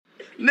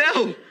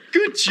Nell,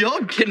 good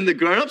job getting the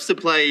grown-ups to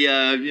play,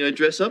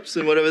 dress-ups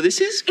and whatever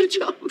this is. Good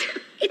job.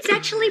 It's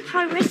actually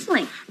pro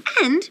wrestling,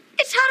 and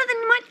it's harder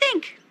than you might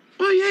think.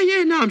 Oh,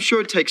 yeah. No, I'm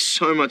sure it takes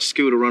so much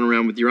skill to run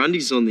around with your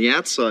undies on the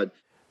outside.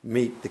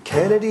 Meet the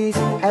Kennedys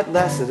at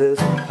Lassiter's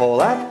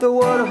Hall at the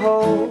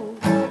Waterhole.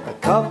 A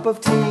cup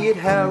of tea at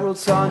Harold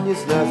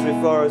Sonia's nursery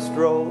for a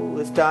stroll.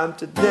 It's time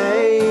to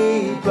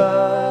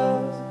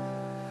neighbours.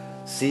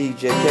 CJ,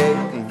 Kate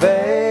and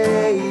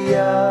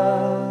Vaya.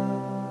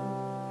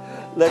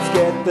 Let's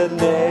get the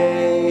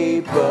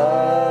neighbours.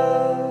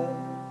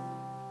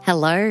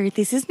 Hello,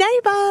 this is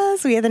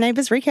Neighbours. We are the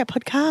Neighbours Recap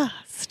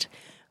Podcast.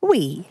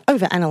 We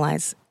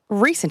overanalyse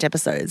recent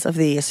episodes of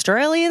the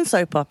Australian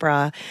soap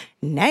opera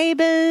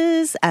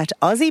Neighbours at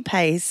Aussie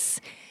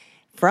Pace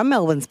from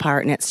Melbourne's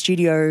Pirate Net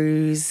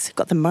Studios.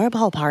 Got the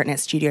mobile Pirate Net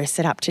studio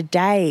set up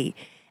today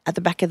at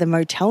the back of the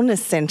Motelness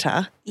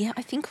Centre. Yeah,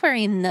 I think we're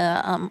in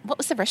the, what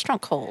was the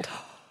restaurant called?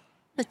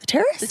 The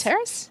Terrace? The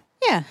Terrace?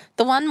 Yeah.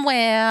 The one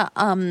where...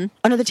 Oh, no,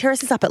 the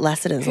Terrace is up at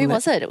Lassiter's. Who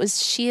was it? It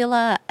was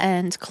Sheila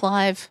and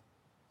Clive.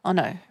 Oh,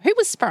 no. Who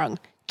was sprung?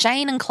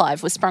 Jane and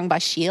Clive were sprung by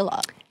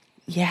Sheila.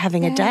 Yeah,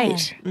 having a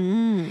date.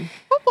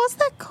 What was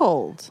that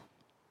called?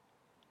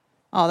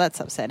 Oh, that's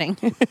upsetting.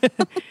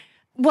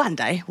 One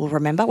day we'll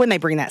remember when they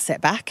bring that set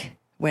back,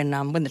 when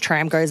the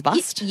tram goes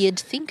bust. You'd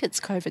think it's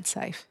COVID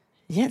safe.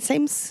 Yeah, it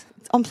seems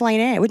it's on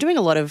plain air. We're doing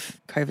a lot of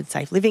COVID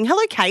safe living.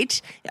 Hello,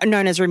 Kate,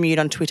 known as Remude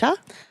on Twitter.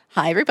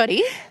 Hi,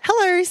 everybody.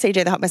 Hello,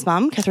 CJ the Hot Mess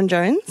Mum, Catherine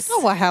Jones.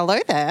 Oh, well, hello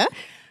there.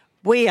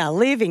 We are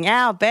living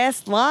our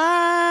best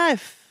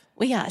life.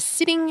 We are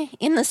sitting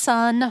in the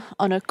sun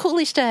on a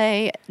coolish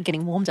day,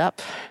 getting warmed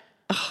up.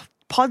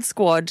 Pod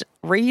Squad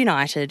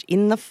reunited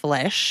in the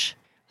flesh,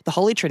 the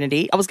Holy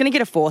Trinity. I was going to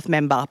get a fourth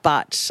member,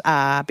 but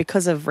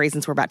because of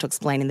reasons we're about to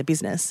explain in the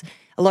business,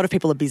 a lot of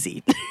people are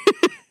busy.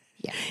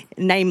 Yeah.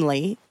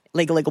 Namely,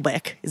 Legal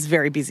Beck is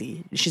very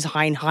busy. She's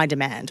in high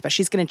demand, but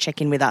she's going to check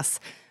in with us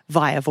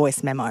via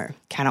voice memo.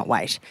 Cannot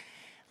wait.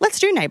 Let's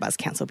do Neighbours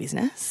Council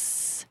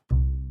business.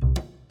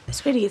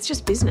 Sweetie, it's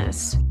just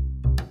business.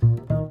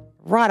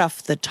 Right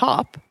off the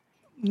top,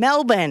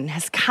 Melbourne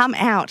has come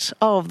out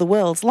of the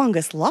world's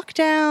longest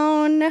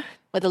lockdown.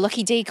 We're the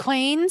lucky D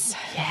queens.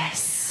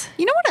 Yes.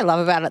 You know what I love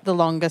about it, the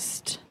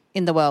longest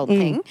in the world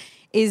thing,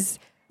 is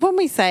when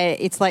we say it,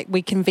 it's like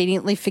we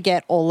conveniently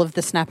forget all of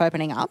the snap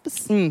opening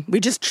ups. We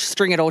just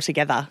string it all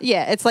together.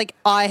 Yeah, it's like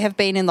I have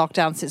been in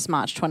lockdown since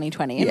March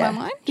 2020 in my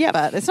mind. Yeah.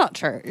 But it's not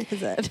true,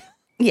 is it?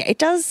 Yeah, it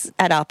does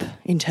add up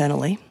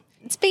internally.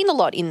 It's been a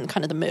lot in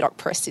kind of the Murdoch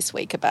press this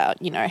week about,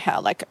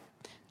 how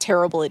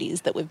terrible it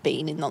is that we've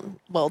been in the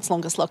world's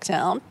longest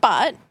lockdown.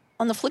 But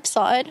on the flip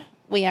side,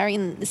 we are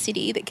in the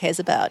city that cares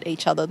about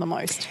each other the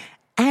most.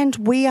 And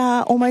we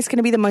are almost going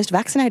to be the most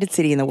vaccinated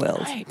city in the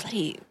world. Oh,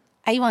 bloody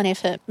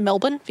A1F at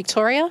Melbourne,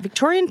 Victoria.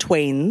 Victorian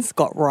tweens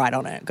got right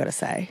on it, got to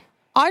say.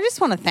 I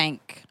just want to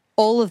thank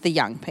all of the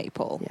young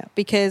people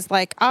because,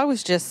 they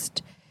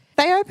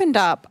opened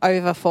up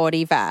over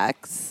 40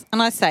 vax,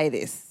 and I say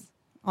this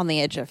on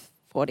the edge of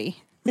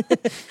 40.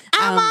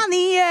 I'm on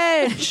the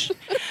edge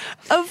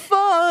of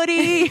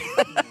 40.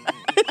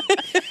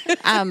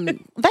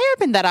 They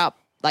opened that up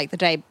the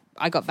day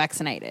I got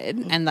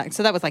vaccinated, and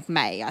so that was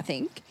May, I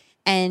think.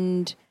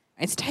 And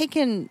it's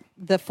taken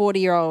the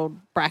 40-year-old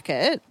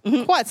bracket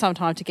quite some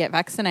time to get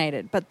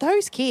vaccinated, but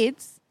those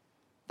kids,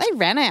 they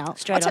ran out.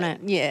 Straight on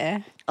it.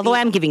 Yeah. Although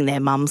I'm giving their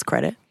mums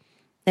credit.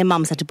 Their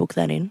mums had to book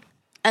that in.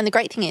 And the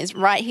great thing is,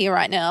 right here,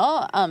 right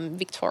now,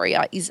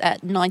 Victoria is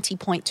at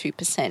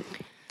 90.2%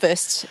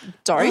 first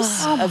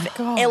dose of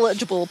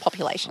eligible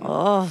population.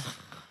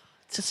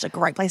 It's just a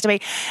great place to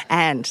be.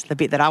 And the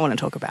bit that I want to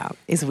talk about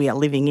is we are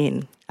living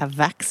in a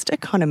vaxxed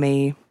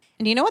economy.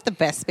 And you know what the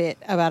best bit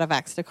about a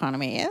vaxxed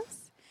economy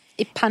is?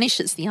 It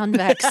punishes the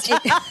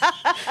unvaxxed.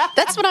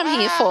 That's what I'm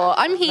here for.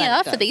 I'm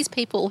here for these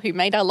people who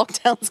made our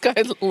lockdowns go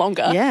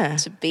longer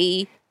to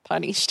be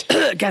punished.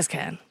 Gas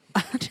can.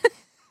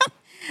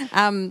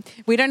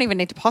 We don't even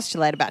need to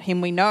postulate about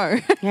him. We know.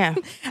 Yeah.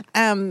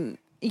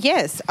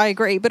 Yes, I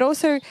agree. But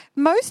also,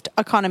 most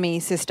economy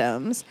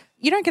systems,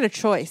 you don't get a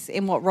choice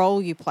in what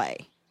role you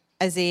play.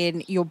 As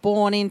in, you're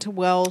born into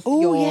wealth,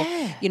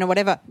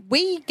 whatever.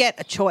 We get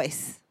a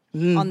choice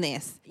on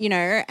this,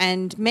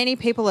 and many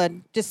people are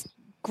just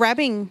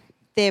grabbing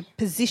their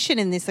position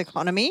in this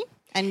economy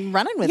and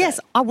running with it. Yes,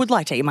 I would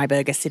like to eat my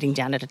burger sitting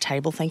down at a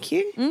table, thank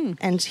you.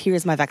 And here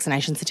is my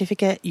vaccination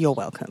certificate. You're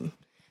welcome.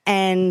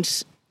 And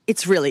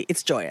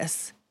it's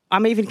joyous.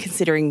 I'm even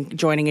considering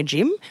joining a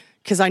gym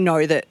because I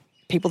know that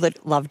people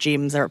that love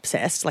gyms are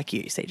obsessed, like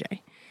you, CJ.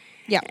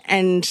 Yeah.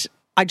 And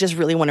I just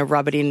really want to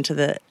rub it into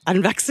the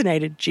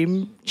unvaccinated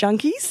gym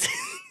junkies.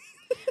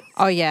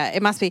 Oh, yeah,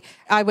 it must be.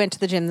 I went to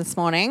the gym this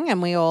morning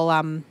and we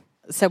all,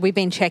 so we've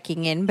been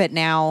checking in, but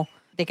now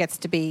there gets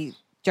to be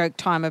joke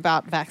time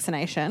about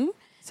vaccination.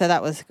 So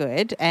that was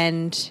good.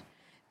 And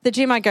the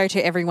gym I go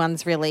to,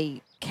 everyone's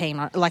really keen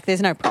on,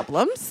 there's no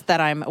problems that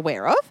I'm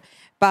aware of.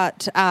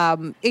 But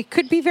it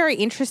could be very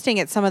interesting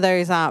at some of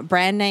those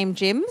brand name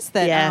gyms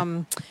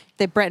that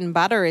their bread and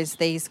butter is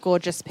these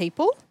gorgeous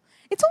people.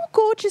 It's all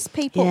gorgeous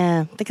people.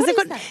 Yeah, because What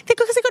they've is got that?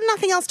 because they've got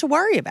nothing else to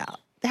worry about.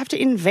 They have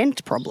to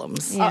invent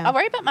problems. Yeah. I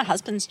worry about my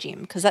husband's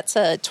gym because that's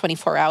a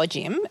 24-hour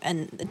gym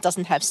and it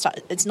doesn't have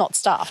it's not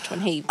staffed when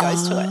he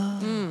goes to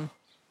it.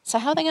 So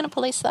how are they going to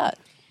police that?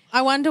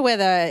 I wonder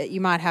whether you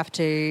might have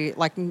to,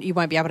 like, you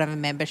won't be able to have a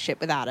membership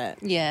without it.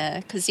 Yeah,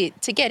 because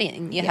to get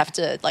in, you have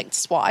to like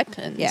swipe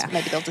and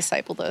maybe they'll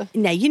disable the.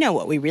 Now, you know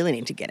what we really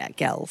need to get at,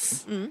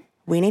 gals?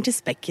 We need to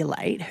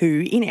speculate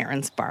who in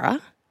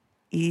Erinsborough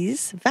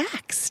is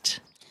vaxxed.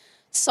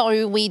 So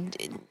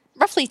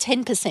roughly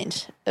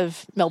 10%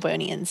 of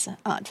Melburnians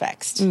aren't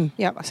vaxxed.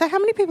 Yeah. So how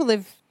many people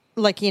live,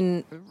 like,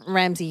 in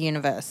Ramsey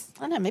Universe?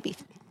 I don't know, maybe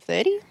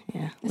 30.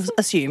 Yeah, we'll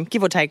assume,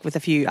 give or take, with a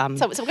few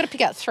So we're going to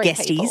pick out 3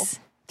 people. guesties.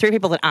 3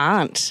 people that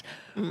aren't.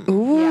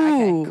 Ooh.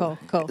 Yeah,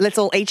 okay, cool. Let's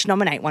all each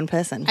nominate one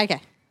person.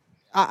 Okay.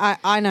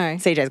 I know.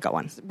 CJ's got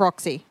one.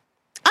 Roxy.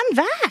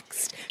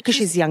 Unvaxxed. Because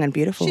she's young and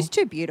beautiful. She's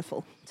too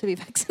beautiful to be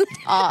vaccinated.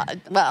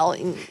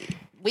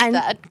 With And-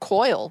 that,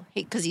 Coyle,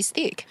 because he's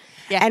thick.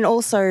 And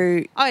also,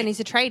 Oh, and he's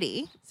a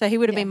tradie, so he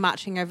would have been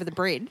marching over the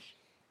bridge.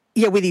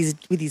 yeah, with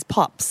his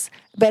pops.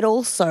 But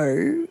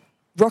also,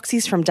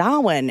 Roxy's from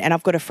Darwin, and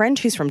I've got a friend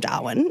who's from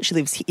Darwin. She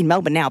lives in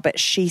Melbourne now, but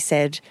she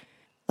said,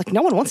 like,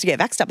 no one wants to get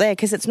vaxxed up there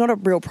because it's not a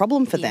real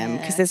problem for them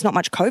because there's not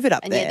much COVID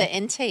up And there. the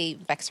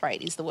NT-vax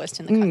rate is the worst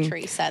in the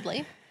country,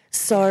 sadly.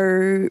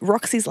 So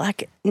Roxy's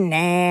like,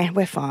 nah,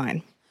 we're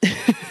fine.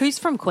 Who's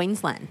from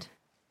Queensland?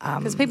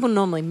 Because people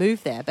normally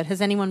move there, but has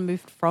anyone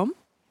moved from?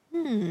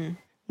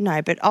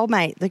 No, but old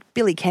mate, like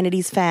Billy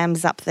Kennedy's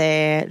fam's up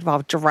there.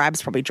 Well,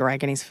 Jarab's probably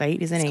dragging his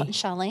feet, isn't Scott and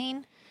he?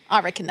 Charlene.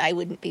 I reckon they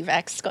wouldn't be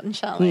vaxxed, Scott and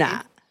Charlene.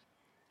 Nah.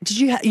 Did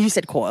you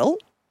said Coyle?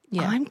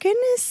 Yeah. I'm going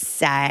to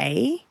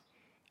say,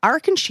 I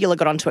reckon Sheila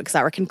got onto it because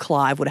I reckon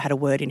Clive would have had a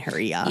word in her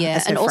ear. Yeah,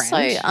 as her and also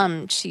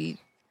friend. she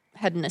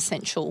had an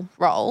essential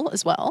role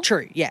as well.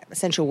 True, yeah,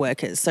 essential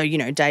workers. So, you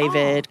know,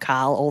 David,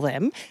 Carl, all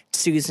them.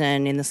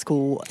 Susan in the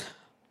school.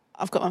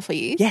 I've got one for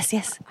you. Yes,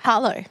 yes.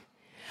 Harlow.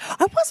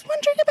 I was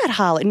wondering about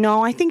Harley.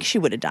 No, I think she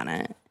would have done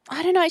it.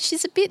 I don't know.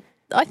 She's a bit.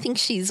 I think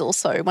she's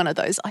also one of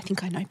those I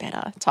think I know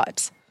better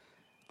types.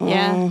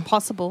 Yeah,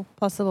 possible.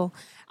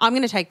 I'm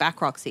going to take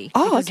back Roxy.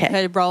 Oh, because of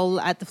okay. her role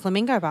at the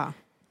Flamingo Bar.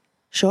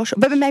 Sure.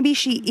 But maybe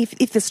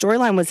if the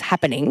storyline was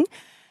happening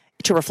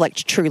to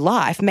reflect true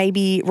life,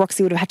 maybe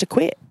Roxy would have had to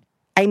quit.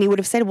 Amy would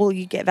have said, well,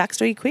 you get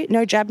vaxxed or you quit.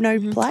 No jab, no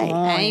play.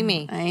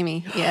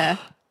 Amy. Yeah.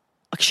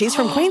 She's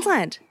from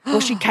Queensland.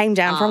 Well, she came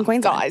down from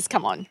Queensland. Guys,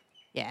 come on.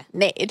 Yeah.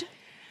 Ned.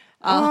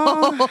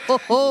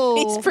 Oh,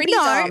 He's pretty No,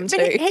 dumb but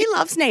too. he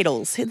loves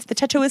needles. It's the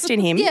tattooist in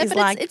him is but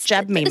like,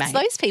 jab me, but mate. It's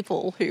those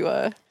people who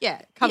are.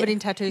 yeah, covered in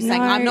tattoos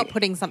saying, No. I'm not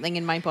putting something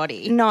in my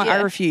body. No, I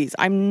Yeah. refuse.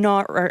 I'm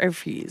not. I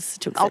refuse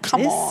to accept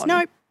come this. on.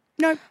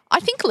 No. I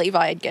think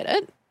Levi'd get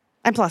it.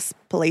 And plus,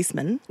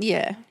 policeman.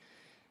 Yeah.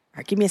 All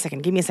right, give me a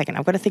second.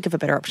 I've got to think of a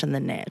better option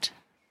than Ned.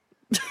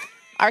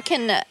 I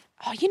reckon.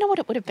 You know what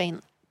it would have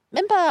been?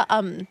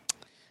 Remember,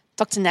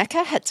 Dr.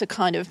 Naka had to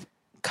kind of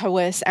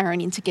coerce Aaron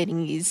into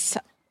getting his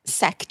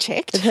sack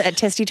checked. At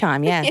testy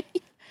time, yeah.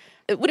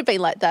 It would have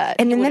been like that.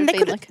 And It would then have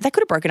they been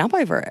could have broken up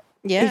over it.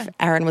 Yeah. If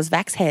Aaron was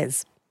vax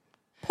hairs.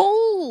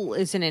 Paul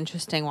is an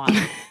interesting one.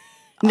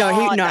 No,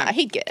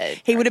 he'd get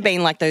it. He would have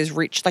been like those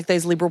rich, like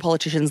those liberal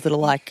politicians that are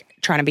like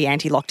trying to be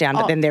anti-lockdown,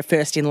 but then they're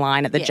first in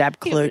line at the jab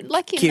queue.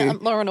 Like in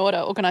Law and Order,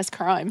 Organised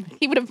Crime.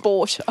 He would have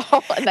bought,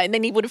 and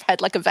then he would have had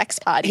like a vax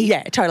party.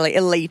 Yeah, totally.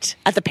 Elite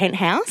at the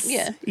penthouse.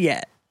 Yeah.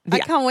 Yeah. I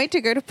can't wait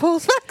to go to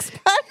Paul's vax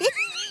party.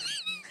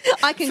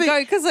 I can go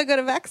because I got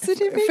a vax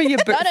certificate. For your,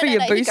 No, for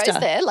your he booster. goes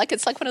there like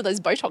it's like one of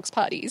those Botox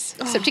parties,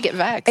 except you get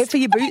vaxxed. For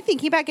your I'm boot.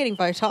 thinking about getting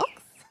Botox.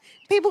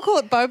 People call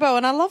it Bobo,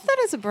 and I love that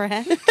as a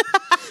brand.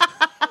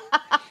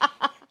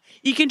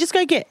 You can just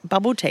go get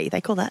bubble tea.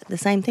 They call that the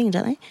same thing,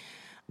 don't they?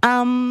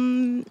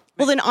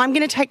 Well, then I'm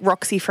going to take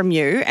Roxy from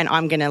you and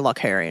I'm going to lock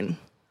her in.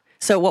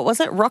 So what was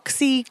it?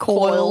 Roxy,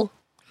 Coyle.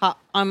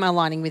 I'm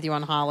aligning with you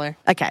on Harlow.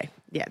 Okay.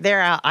 Yeah,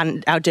 they're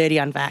our dirty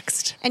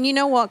unvaxxed. And you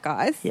know what,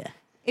 guys? Yeah.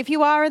 If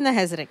you are in the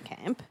hesitant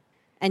camp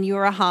and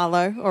you're a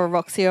Harlow or a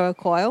Roxy or a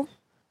Coyle,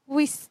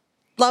 we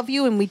love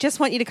you and we just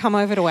want you to come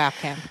over to our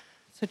camp.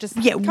 So just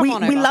Yeah, come we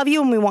on over. love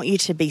you and we want you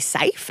to be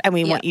safe and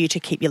we want Yeah. you to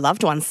keep your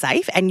loved ones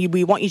safe and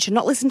we want you to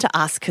not listen to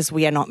us because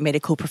we are not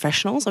medical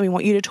professionals and we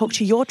want you to talk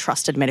to your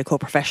trusted medical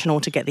professional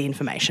to get the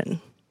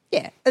information.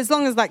 Yeah, as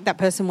long as like that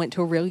person went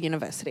to a real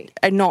university.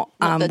 And not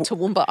the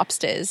Toowoomba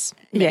upstairs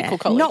medical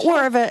college. not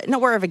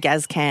wherever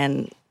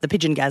Gazcan, the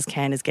pigeon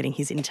Gazcan is getting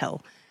his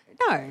intel.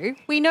 No,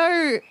 we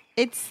know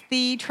it's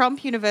the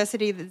Trump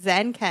University that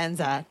Zancan's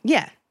at.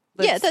 Yeah.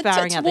 Yeah, that's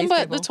sparring out these the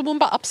people.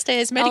 Toowoomba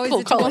upstairs Oh, medical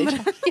is it college.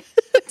 Toowoomba?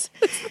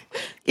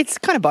 It's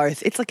kind of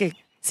both. It's like a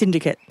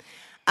syndicate.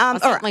 I All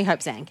right. certainly hope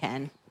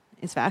Zancan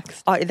is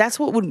vaxxed. Oh, that's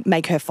what would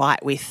make her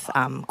fight with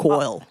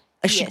Coyle.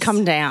 She'd Yes.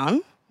 come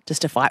down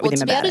just to fight Well, with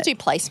to him be about able to it.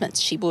 do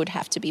placements, she would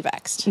have to be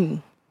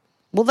vaxxed.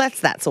 Well, that's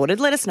that sorted.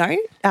 Let us know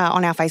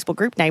on our Facebook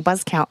group,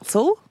 Neighbours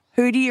Council.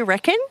 Who do you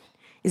reckon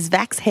is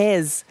vax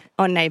hairs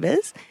on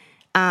Neighbours?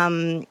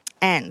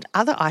 And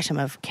other item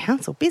of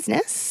council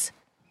business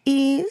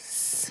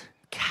is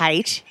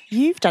Kate,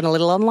 you've done a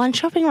little online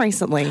shopping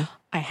recently.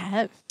 I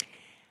have.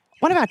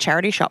 One of our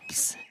charity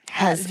shops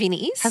has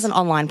Vinnie's. has an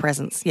online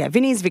presence. Yeah,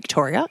 Vinnie's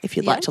Victoria, if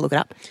you'd like to look it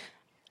up.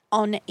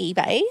 On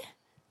eBay,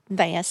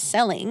 they are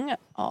selling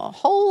a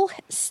whole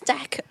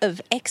stack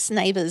of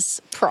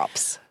ex-neighbours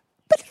props.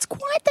 But it's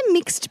quite the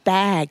mixed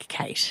bag,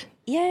 Kate.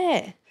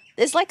 Yeah.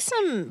 There's like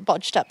some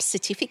bodged up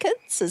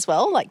certificates as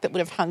well, like that would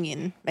have hung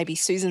in maybe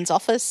Susan's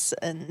office,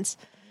 and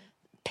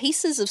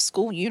pieces of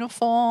school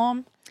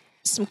uniform,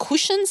 some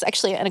cushions,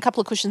 actually, and a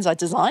couple of cushions I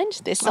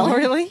designed. They're selling. Oh,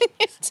 really?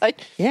 So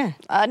Yeah.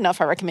 I don't know if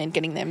I recommend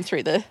getting them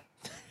through the...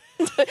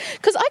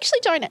 Because I actually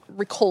don't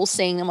recall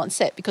seeing them on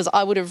set, because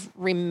I would have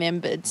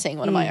remembered seeing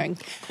one of my own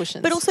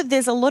cushions. But also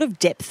there's a lot of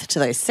depth to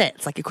those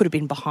sets. Like it could have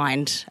been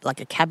behind like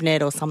a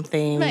cabinet or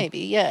something. Maybe,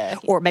 yeah.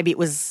 Or maybe it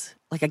was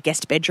like a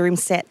guest bedroom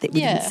set that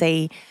we didn't Yeah.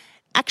 see.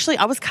 Actually,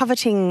 I was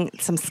coveting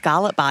some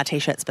Scarlet Bar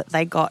T-shirts, but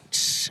they got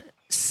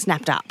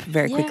snapped up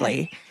very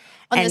quickly.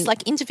 And there's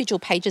like individual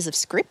pages of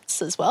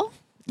scripts as well.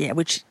 Yeah,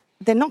 which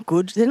they're not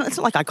good. It's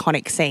not like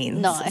iconic scenes.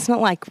 No. It's not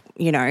like,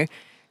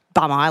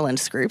 Bum Island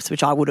scripts,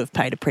 which I would have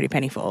paid a pretty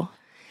penny for.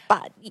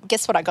 But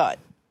guess what I got?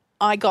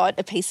 I got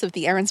a piece of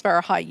the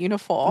Erinsborough High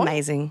uniform.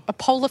 Amazing. A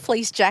polar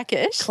fleece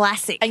jacket.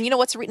 Classic. And you know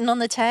what's written on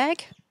the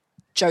tag?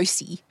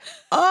 Josie.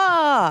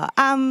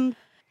 Callum's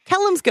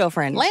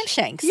girlfriend.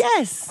 Lampshanks.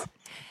 Yes.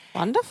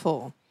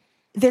 Wonderful.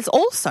 There's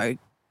also,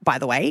 by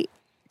the way,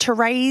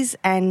 Therese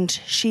and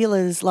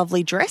Sheila's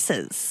lovely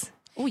dresses.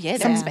 Oh, yeah,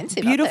 they're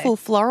expensive. Beautiful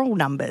floral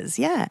numbers,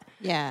 yeah.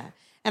 Yeah.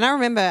 And I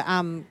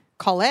remember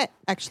Colette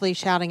actually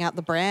shouting out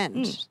the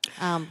brand.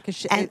 And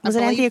was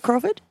it Anthea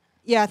Crawford?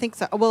 Yeah, I think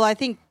so. Well, I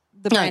think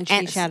the brand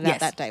she shouted yes. out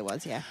that day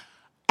was, yeah.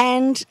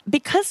 And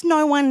because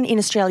no one in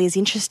Australia is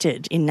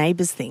interested in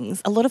Neighbours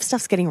things, a lot of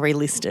stuff's getting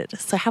relisted.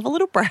 So have a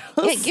little browse.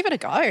 Yeah, give it a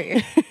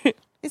go.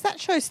 Is that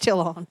show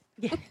still on?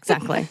 Yeah,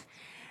 exactly.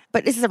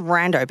 But this is some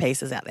rando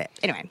pieces out there.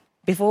 Anyway,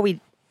 before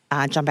we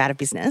jump out of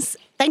business,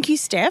 thank you,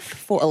 Steph,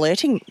 for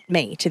alerting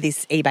me to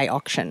this eBay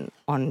auction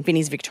on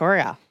Vinnie's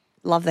Victoria.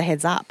 Love the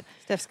heads up.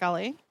 Steph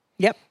Scully.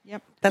 Yep.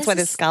 That's why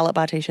This there's is- Scarlet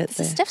Bar T-shirts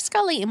there. Steph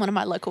Scully in one of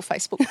my local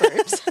Facebook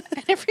groups.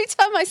 And every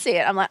time I see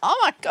it, I'm like, oh,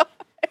 my God.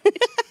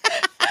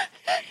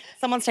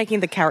 Someone's taking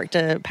the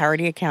character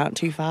parody account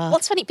too far. Well,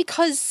 it's funny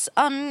because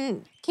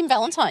Kim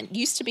Valentine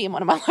used to be in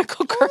one of my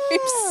local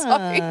groups. So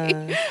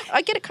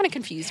I get it kind of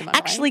confused in my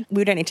brain. Actually,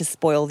 we don't need to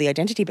spoil the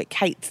identity, but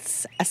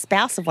a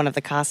spouse of one of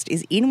the cast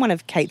is in one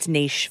of Kate's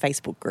niche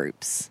Facebook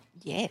groups.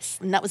 Yes.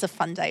 And that was a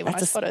fun day when I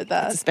spotted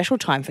that. It's a special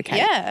time for Kate.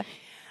 Yeah.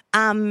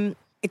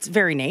 It's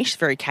very niche,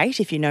 very Kate.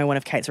 If you know one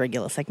of Kate's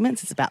regular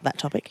segments, it's about that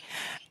topic.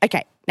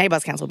 Okay,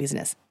 Neighbours Council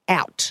business.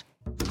 Out.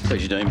 So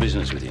she's doing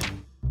business with you.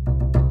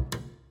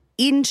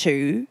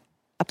 Into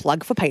a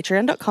plug for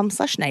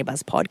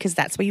patreon.com/neighbourspod, because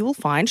that's where you will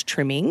find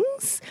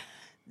trimmings.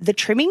 The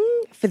trimming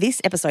for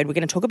this episode, we're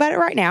going to talk about it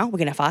right now. We're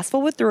going to fast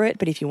forward through it,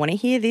 but if you want to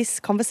hear this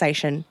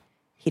conversation,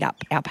 hit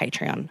up our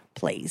Patreon,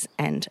 please.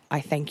 And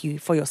I thank you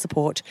for your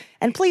support.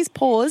 And please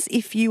pause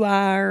if you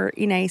are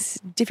in a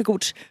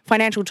difficult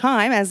financial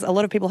time, as a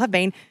lot of people have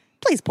been.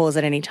 Please pause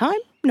at any time.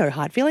 No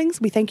hard feelings.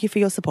 We thank you for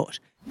your support.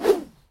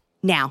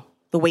 Now,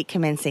 the week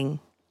commencing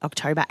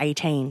October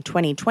 18,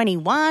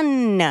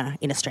 2021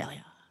 in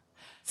Australia.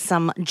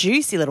 Some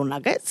juicy little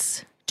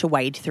nuggets to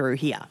wade through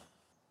here.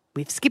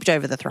 We've skipped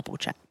over the throuple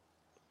chat.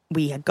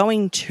 We are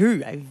going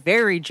to a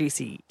very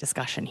juicy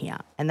discussion here,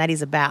 and that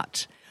is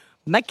about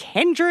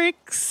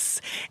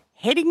McKendricks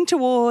heading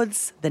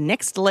towards the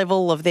next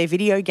level of their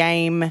video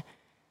game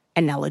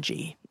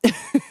analogy.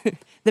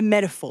 The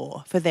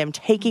metaphor for them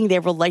taking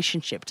their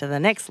relationship to the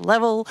next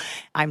level.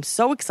 I'm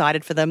so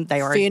excited for them. They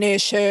are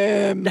Finish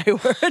him. They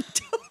were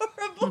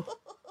adorable.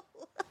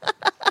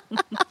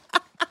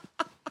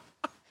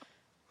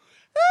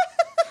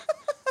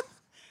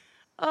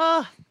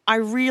 I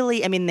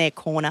really am in their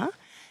corner.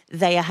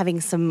 They are having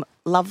some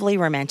lovely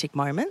romantic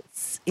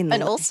moments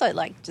And also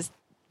like just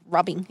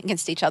rubbing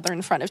against each other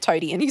in front of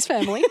Toadie and his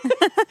family.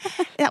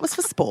 That was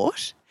for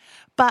sport.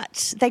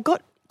 But they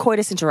got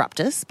coitus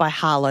interruptus by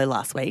Harlow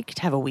last week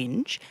to have a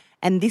whinge.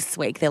 And this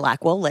week they're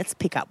like, well, let's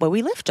pick up where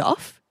we left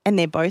off. And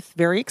they're both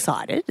very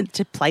excited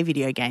to play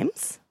video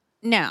games.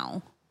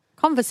 Now,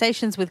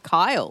 conversations with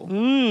Kyle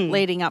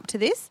leading up to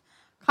this.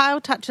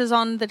 Kyle touches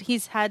on that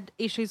he's had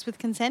issues with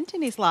consent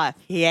in his life.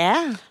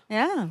 Yeah.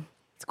 Yeah.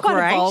 It's quite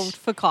Great. evolved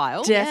for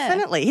Kyle.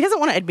 Definitely. He doesn't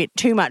want to admit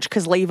too much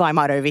because Levi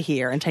might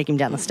overhear and take him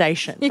down the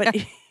station. But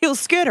he'll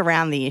skirt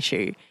around the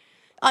issue.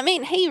 I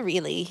mean,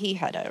 he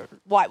had a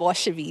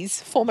whitewash of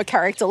his former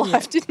character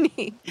life, didn't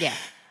he?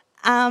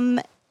 Yeah.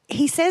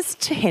 He says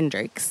to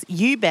Hendrix,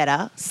 you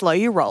better slow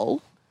your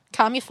roll.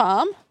 Calm your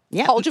farm.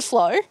 Yep. Hold your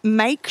flow.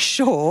 Make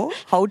sure,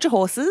 hold your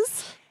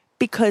horses,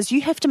 because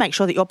you have to make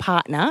sure that your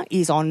partner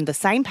is on the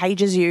same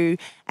page as you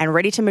and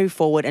ready to move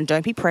forward, and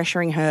don't be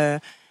pressuring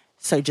her.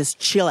 So just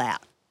chill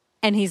out.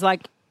 And he's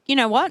like, you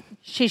know what?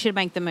 She should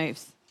make the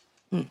moves.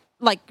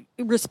 Like,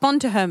 respond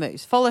to her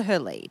moves. Follow her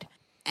lead.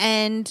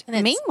 And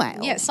it's-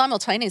 meanwhile... Yeah,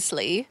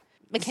 simultaneously,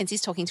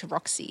 Mackenzie's talking to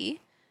Roxy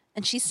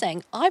And she's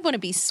saying, I want to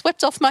be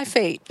swept off my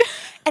feet.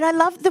 And I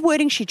love the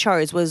wording she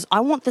chose was, I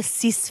want the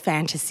cis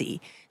fantasy.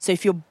 So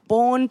if you're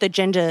born the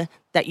gender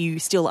that you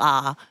still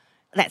are,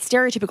 that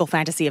stereotypical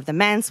fantasy of the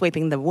man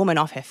sweeping the woman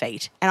off her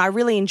feet. And I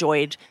really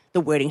enjoyed the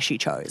wording she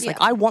chose. Yeah.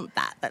 Like, I want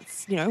that.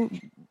 That's,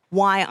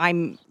 why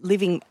I'm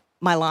living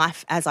my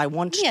life as I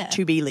want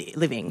to be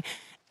living.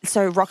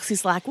 So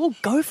Roxy's like, well,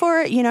 go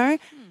for it,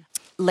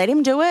 Let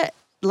him do it.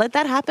 Let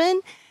that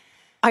happen.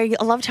 I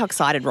loved how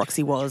excited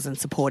Roxy was and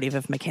supportive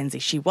of Mackenzie.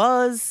 She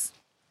was.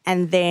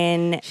 And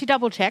then She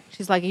double-checked.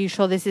 She's like, are you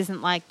sure this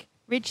isn't like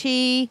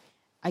Richie?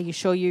 Are you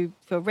sure you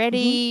feel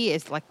ready?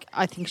 It's like,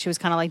 I think she was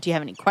kind of like, do you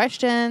have any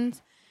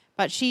questions?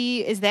 But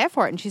she is there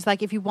for it. And she's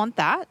like, if you want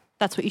that,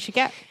 that's what you should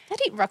get.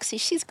 Roxy,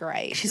 she's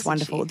great. she's isn't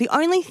wonderful. she? The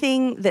only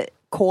thing that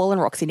Call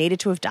and Roxy needed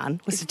to have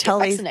done was to tell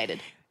Get these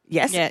vaccinated.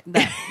 Yes.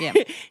 Yeah.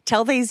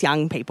 Tell these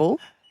young people,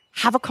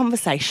 have a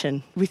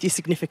conversation with your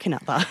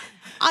significant other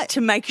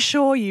to make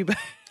sure you.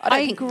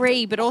 I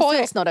agree, but also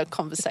Coyle's not a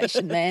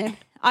conversation man.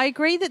 I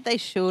agree that they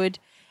should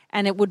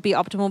and it would be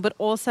optimal, but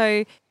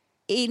also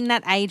in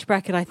that age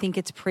bracket, I think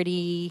it's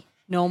pretty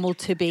normal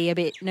to be a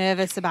bit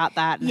nervous about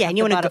that. And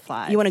you want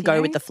to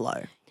go with the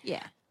flow.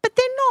 Yeah. But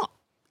they're not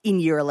in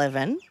year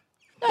 11.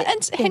 No,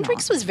 and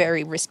Hendrix was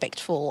very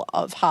respectful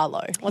of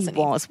Harlow, wasn't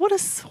he? What a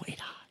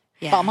sweetheart.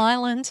 Bum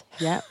Island.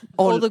 Yeah.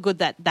 All the good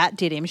that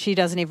did him. She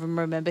doesn't even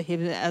remember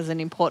him as an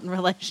important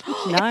relationship.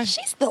 No.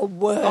 She's the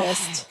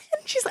worst.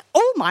 And she's like,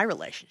 all my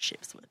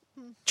relationships were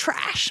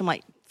trash. I'm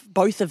like,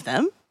 both of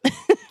them.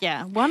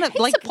 Yeah. One of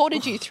He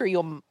supported you through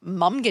your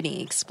mum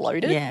getting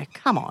exploded. Yeah,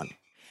 come on.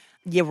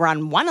 You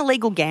run one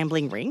illegal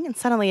gambling ring and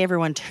suddenly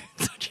everyone turns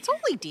on you. That's all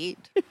he did.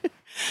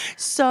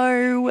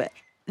 So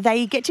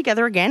they get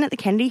together again at the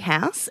Kennedy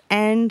house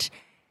and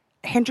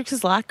Hendrix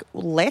is like,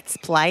 let's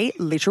play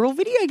literal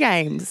video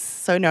games.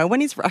 So no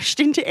one is rushed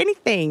into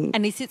anything.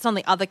 And he sits on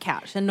the other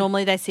couch and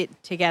normally they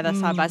sit together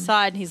side by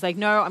side and he's like,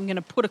 no, I'm going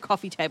to put a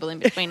coffee table in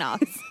between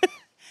us.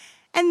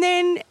 And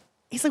then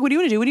he's like, what do you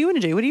want to do? What do you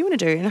want to do? What do you want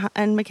to do?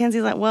 And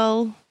Mackenzie's like,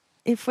 well,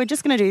 if we're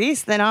just going to do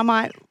this, then I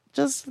might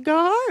just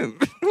go home.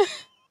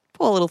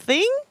 Poor little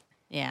thing.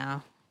 Yeah.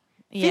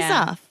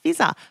 Fizzer.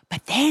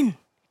 But then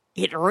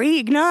it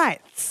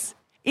reignites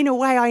in a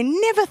way I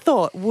never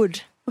thought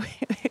would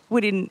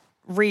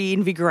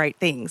reinvigorate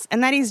things.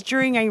 And that is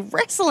during a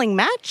wrestling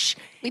match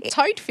With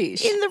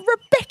Toadfish. in the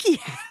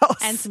Rebecca house.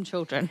 And some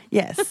children.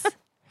 Yes.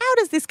 How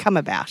does this come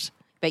about?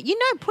 But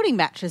putting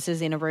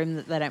mattresses in a room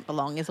that they don't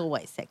belong is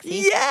always sexy.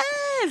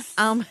 Yes.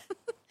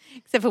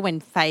 Except for when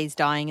Faye's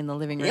dying in the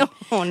living room.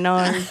 Oh,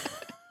 no.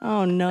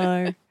 Oh,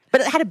 no.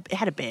 But it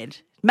had a bed.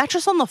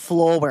 Mattress on the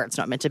floor where it's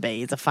not meant to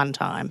be is a fun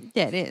time.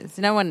 Yeah, it is.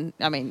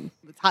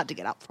 It's hard to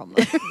get up from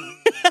them.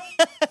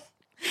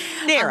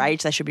 Their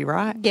age, they should be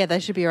right. Yeah, they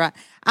should be right.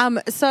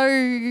 So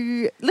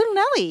little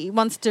Nellie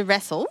wants to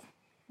wrestle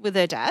with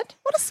her dad.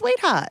 What a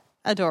sweetheart.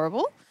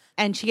 Adorable.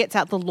 And she gets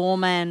out the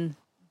lawman,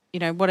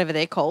 whatever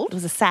they're It called.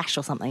 was a sash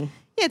or something.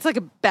 Yeah, it's like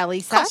a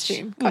belly sash.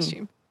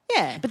 Costume.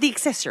 Yeah. But the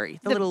accessory,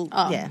 the little,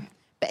 yeah.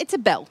 But it's a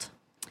belt.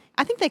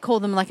 I think they call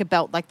them like a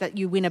belt, like that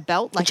you win a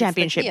belt. Like The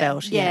championship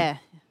belt. Yeah.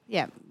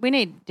 Yeah. We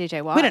need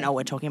DJ White. We don't know what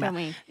we're talking about. Don't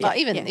we? But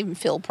even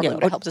Phil probably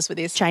would have helped us with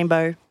this.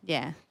 Chambo.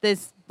 Yeah.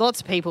 There's lots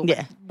of people.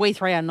 Yeah. But we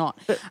three are not.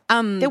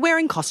 They're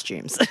wearing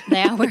costumes.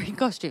 They are wearing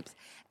costumes.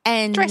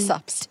 And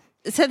Dress-ups.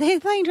 So they're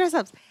playing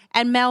dress-ups.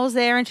 And Mel's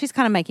there and she's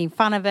kind of making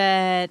fun of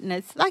it. And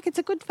it's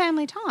a good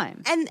family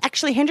time. And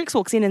actually, Hendrix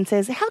walks in and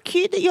says, how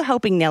cute that you're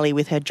helping Nellie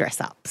with her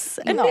dress-ups.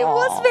 And it Aw.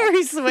 was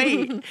very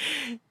sweet.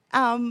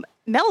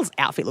 Mel's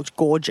outfit looked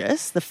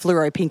gorgeous, the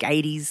fluoro pink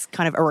 80s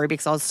kind of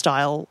aerobics Oz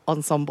style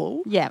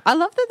ensemble. Yeah. I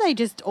love that they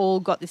just all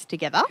got this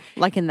together,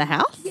 like in the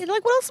house. Yeah,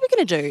 like, what else are we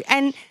going to do?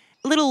 And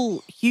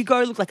little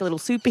Hugo looked like a little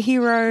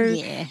superhero.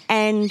 Yeah.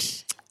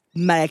 And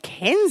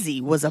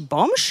Mackenzie was a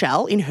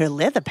bombshell in her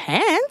leather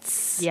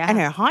pants Yeah. and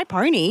her high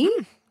pony,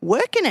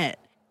 working it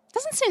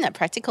Doesn't seem that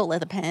practical,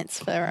 leather pants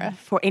for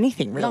for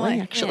anything, really,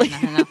 No. actually.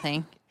 Yeah, no,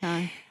 nothing.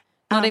 No.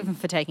 Not even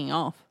for taking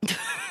off.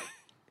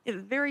 It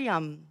was very,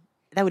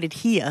 they would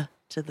adhere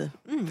to the...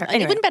 And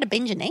you wouldn't better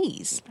bend your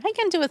knees. How you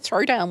going to do a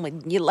throwdown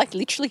when you're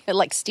literally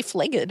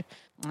stiff-legged?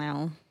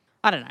 Well,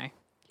 I don't know.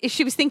 If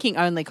she was thinking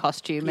only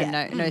costume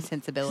and no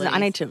sensibility. I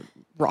need to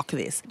rock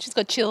this. She's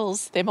got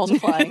chills. They're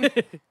multiplying.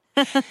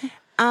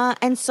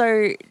 And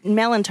so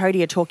Mel and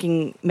Toadie are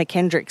talking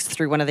McKendricks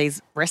through one of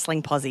these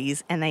wrestling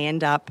posies and they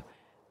end up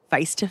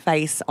face to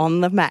face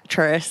on the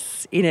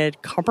mattress in a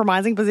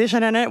compromising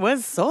position and it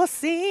was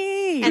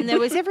saucy. And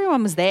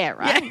everyone was there,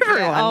 right? Yeah,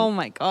 everyone. Oh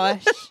my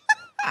gosh.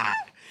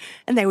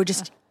 And they were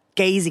just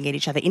gazing at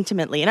each other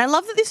intimately. And I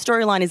love that this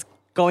storyline is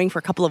going for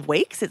a couple of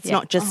weeks. It's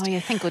not just... Oh,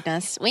 yeah, thank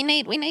goodness. We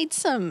need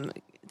some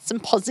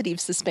positive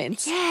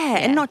suspense. Yeah,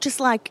 and not just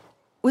like...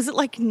 Was it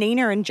like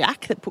Nina and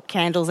Jack that put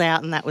candles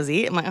out and that was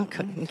it? I'm like,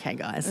 okay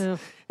guys.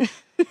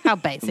 How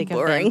basic of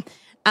Boring.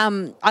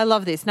 them. I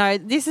love this. No,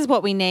 this is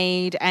what we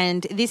need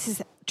and this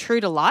is true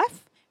to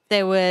life.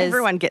 There was...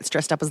 Everyone gets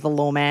dressed up as the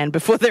lawman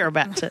before they're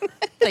about to...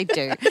 They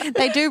do.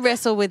 They do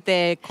wrestle with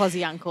their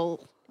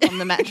quasi-uncle on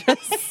the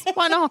mattress.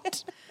 Why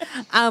not?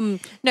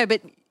 No,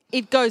 but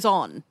it goes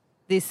on,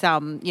 this,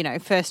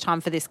 first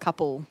time for this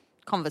couple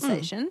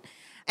conversation.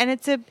 And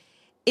it's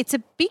a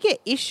bigger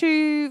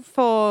issue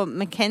for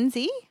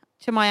Mackenzie,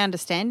 to my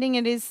understanding.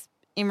 It is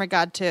in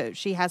regard to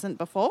she hasn't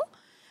before.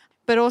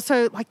 But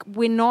also, like,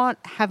 we're not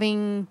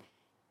having...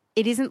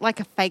 It isn't like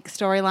a fake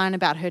storyline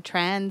about her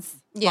trans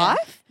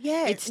life.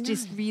 Yeah, It's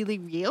just really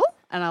real,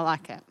 and I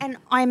like it. And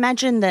I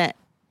imagine that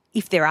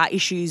if there are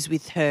issues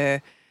with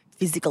her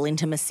physical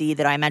intimacy,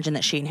 that I imagine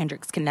that she and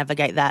Hendrix can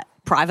navigate that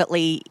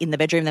privately in the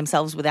bedroom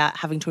themselves without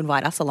having to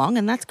invite us along,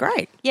 and that's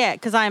great. Yeah,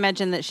 because I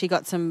imagine that she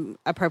got some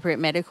appropriate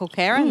medical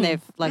care and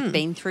they've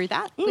been through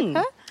that with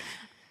her.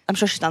 I'm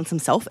sure she's done some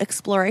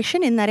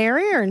self-exploration in that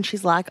area, and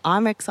she's like,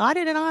 I'm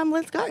excited and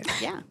let's go.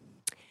 Yeah.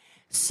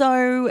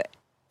 So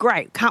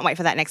great. Can't wait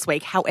for that next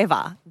week.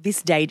 However,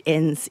 this date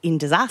ends in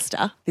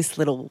disaster, this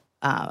little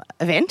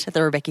event at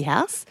the Rebecca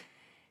house,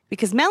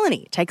 because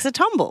Melanie takes a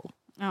tumble.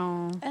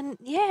 Oh. And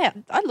yeah,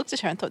 I looked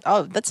at her and thought,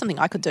 oh, that's something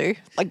I could do.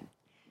 Like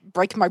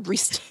break my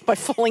wrist by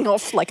falling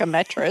off like a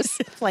mattress.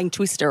 Playing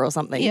Twister or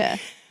something. Yeah.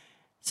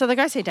 So they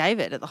go see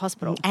David at the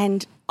hospital.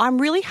 And I'm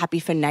really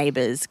happy for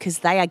Neighbours because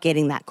they are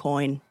getting that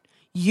coin.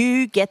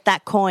 You get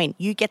that coin.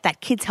 You get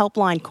that Kids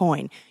Helpline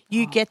coin.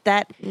 You get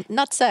that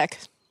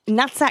Nutsack.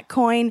 Nutsack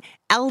coin,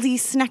 Aldi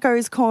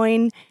Snackos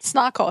coin,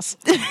 Snarkos.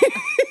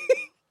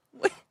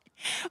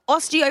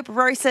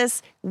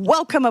 osteoporosis.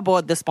 Welcome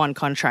aboard the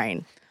SponCon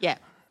train. Yeah.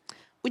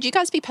 Would you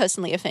guys be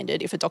personally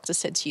offended if a doctor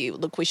said to you,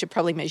 look, we should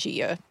probably measure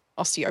your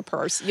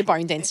osteoporosis, your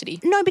bone density?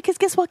 No, because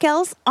guess what,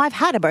 girls? I've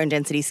had a bone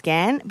density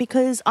scan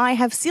because I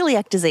have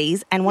celiac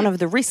disease, and one of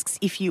the risks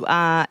if you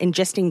are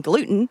ingesting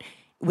gluten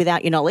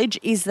without your knowledge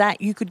is that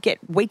you could get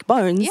weak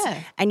bones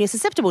and you're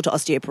susceptible to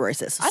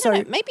osteoporosis. I don't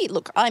know. Maybe,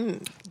 look,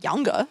 I'm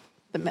younger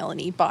than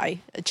Melanie by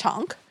a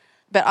chunk,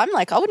 but I'm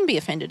like, I wouldn't be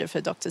offended if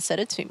her doctor said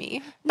it to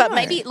me. But No.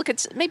 maybe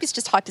it's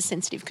just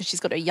hypersensitive because she's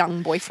got a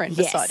young boyfriend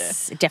beside her.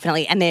 Yes,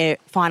 definitely. And they're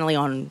finally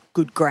on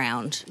good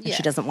ground and Yeah.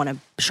 she doesn't want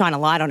to shine a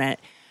light on it.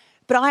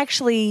 But I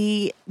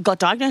actually got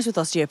diagnosed with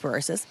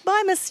osteoporosis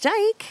by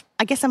mistake.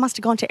 I guess I must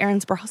have gone to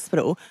Erinsborough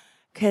Hospital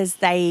because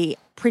they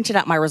printed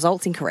out my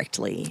results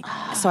incorrectly.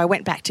 So I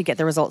went back to get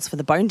the results for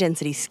the bone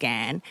density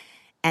scan,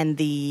 and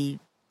the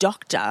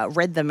doctor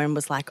read them and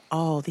was like,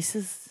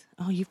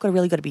 you've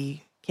really got to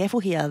be careful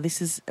here.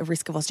 This is a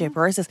risk of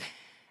osteoporosis.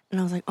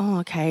 And I was like, oh,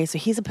 okay, so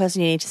here's a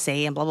person you need to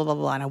see and blah, blah, blah,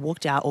 blah. And I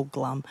walked out all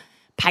glum,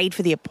 paid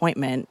for the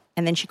appointment,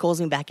 and then she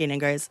calls me back in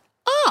and goes,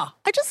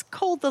 I just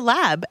called the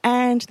lab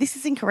and this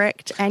is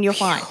incorrect and you're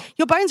fine.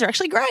 Your bones are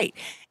actually great.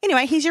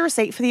 Anyway, here's your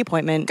receipt for the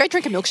appointment. Go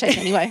drink a milkshake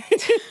anyway.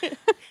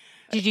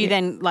 Did you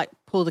then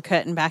pull the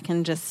curtain back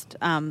and just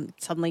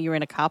suddenly you're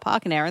in a car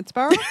park in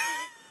Erinsborough?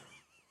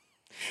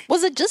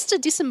 Was it just a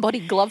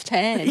disembodied gloved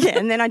hand? Yeah,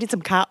 and then I did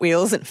some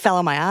cartwheels and fell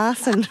on my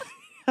ass and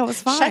I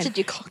was fine. Shattered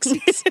your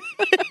coccyx.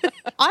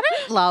 I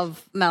don't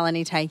love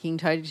Melanie taking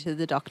Toadie to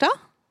the doctor.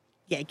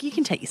 Yeah, you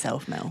can take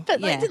yourself, Mel.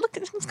 But Yeah. look,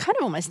 it's kind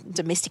of almost a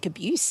domestic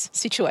abuse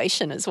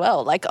situation as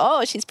well. Like,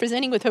 she's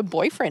presenting with her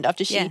boyfriend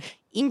after she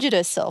injured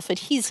herself at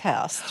his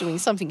house doing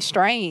something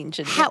strange.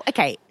 And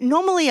Okay,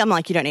 normally I'm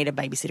like, you don't need a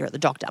babysitter at the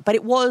doctor, but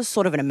it was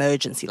sort of an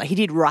emergency. Like he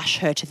did rush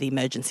her to the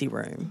emergency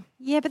room.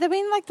 Yeah, but they're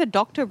in the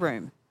doctor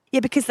room. Yeah,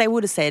 because they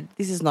would have said,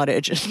 this is not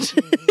urgent.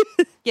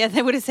 Yeah,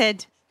 they would have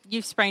said,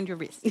 you've sprained your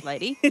wrist,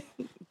 lady.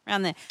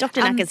 Around there.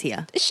 Dr. Knacker's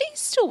here. is she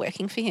still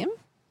working for him?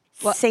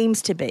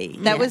 Seems to be.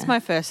 That was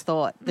my first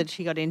thought, that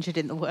she got injured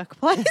in the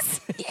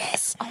workplace.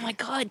 Yes. Oh my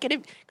God.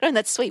 Get on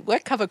that sweet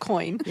work cover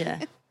coin.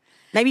 Yeah.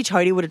 Maybe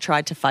Toadie would have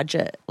tried to fudge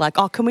it. Like,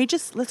 can we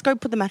let's go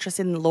put the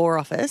mattress in the law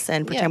office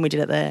and pretend we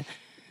did it there.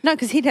 No,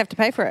 because he'd have to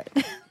pay for it.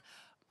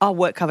 Oh,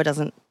 work cover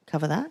doesn't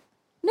cover that?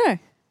 No.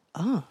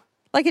 Oh.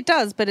 It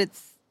does, but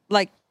it's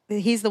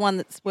he's the one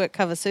that's work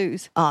cover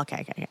sues. Oh,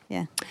 okay.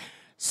 Yeah.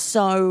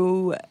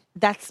 So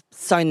that's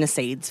sown the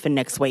seeds for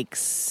next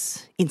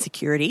week's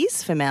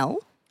insecurities for Mel.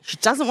 She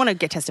doesn't want to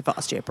get tested for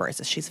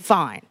osteoporosis. She's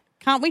fine.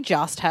 Can't we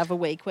just have a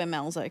week where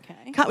Mel's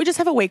okay? Can't we just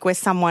have a week where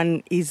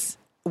someone is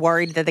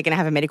worried that they're going to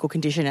have a medical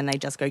condition and they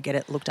just go get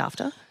it looked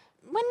after?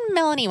 When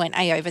Melanie went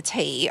A over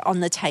T on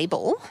the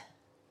table,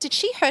 did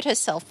she hurt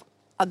herself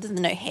other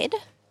than her head?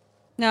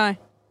 No.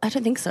 I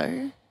don't think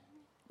so.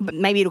 But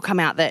maybe it'll come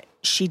out that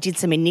she did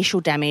some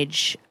initial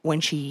damage when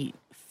she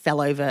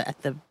fell over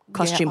at the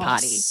costume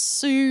party.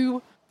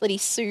 Bloody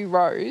Sue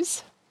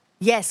Rose.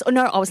 Yes. Oh,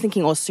 no, I was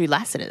thinking Sue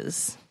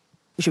Lassiter's,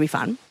 which would be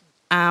fun.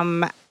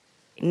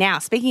 Now,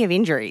 speaking of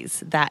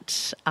injuries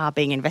that are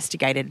being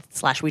investigated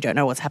 / we don't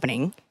know what's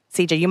happening,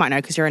 CJ, you might know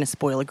because you're in a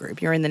spoiler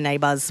group. You're in the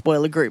Neighbours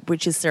spoiler group,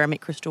 which is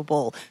Ceramic Crystal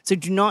Ball. So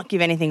do not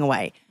give anything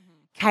away.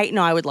 Kate and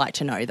I would like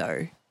to know,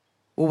 though,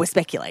 we're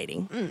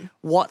speculating,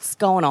 what's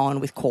going on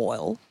with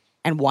Coyle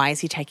and why is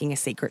he taking a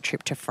secret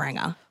trip to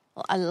Franger?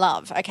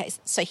 Well, okay,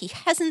 so he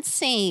hasn't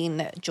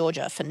seen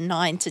Georgia for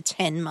 9 to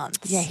 10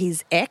 months. Yeah,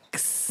 his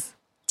ex.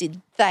 Did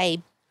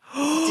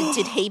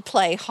he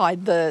play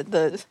hide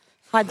the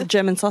Hide the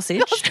German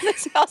sausage.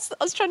 I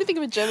was trying to think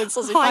of a German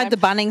sausage. Hide name. the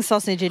Bunnings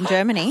sausage in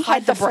Germany.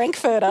 Hide the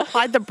Frankfurter.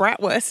 Hide the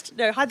bratwurst.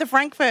 No, hide the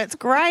Frankfurt's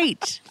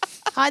great.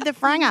 Hide the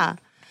Franger.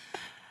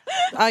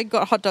 I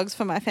got hot dogs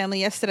for my family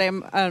yesterday.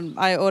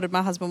 I ordered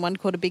my husband one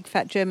called a big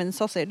fat German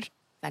sausage.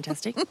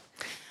 Fantastic.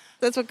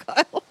 That's what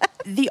Kyle had.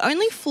 The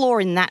only flaw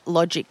in that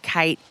logic,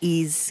 Kate,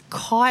 is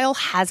Kyle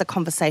has a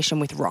conversation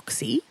with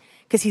Roxy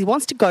because he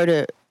wants to go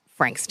to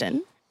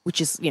Frankston,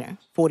 which is,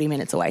 40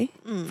 minutes away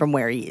from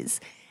where he is.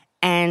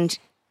 And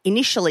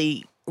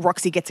initially,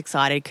 Roxy gets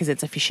excited because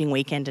it's a fishing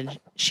weekend and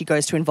she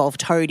goes to involve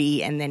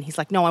Toadie, and then he's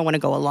like, no, I want to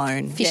go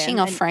alone. Fishing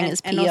off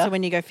Franger's And pier. also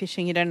when you go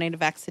fishing, you don't need a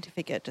vax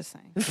certificate, just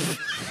saying.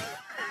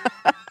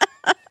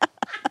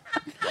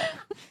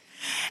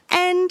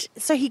 And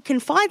so he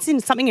confides in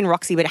something in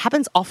Roxy, but it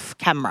happens off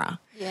camera.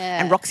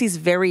 Yeah. And Roxy's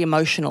very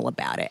emotional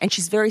about it, and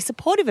she's very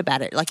supportive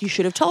about it. Like, you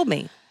should have told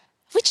me.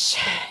 Which,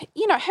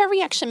 her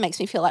reaction makes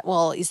me feel like,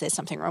 well, is there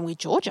something wrong with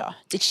Georgia?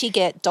 Did she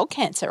get dog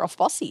cancer off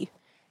Bossy?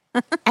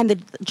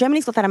 And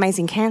Germany's got that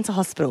amazing cancer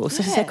hospital,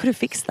 so they could have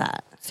fixed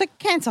that. So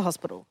cancer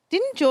hospital.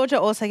 Didn't Georgia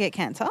also get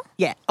cancer?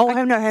 Yeah. Oh,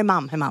 no, her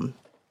mum.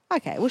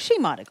 Okay, well, she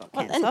might have got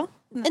cancer.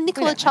 And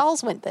Nicola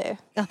Charles went there.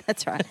 Oh,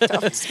 that's right.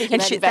 Speaking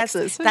And of that's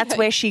anti-vaxxers.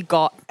 where she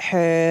got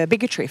her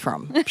bigotry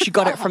from. She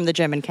got it from the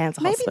German cancer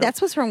Maybe hospital.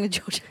 that's what's wrong with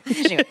Georgia.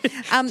 Anyway,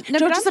 no, but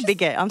Georgia's I'm a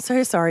bigot. I'm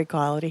so sorry,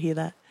 Kyle, to hear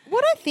that.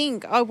 What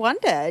I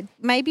wondered,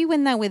 maybe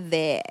when they were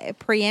there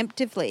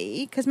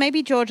preemptively, because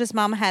maybe Georgia's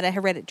mum had a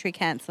hereditary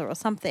cancer or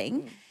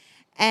something,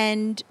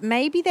 and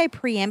maybe they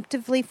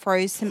preemptively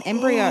froze some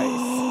embryos.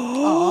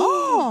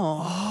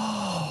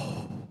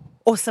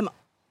 Or some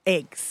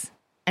eggs.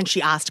 And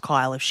she asked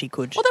Kyle if she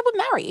could. Well, they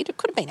were married. It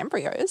could have been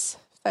embryos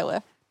if they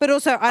were. But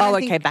also, I don't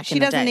okay, think back she in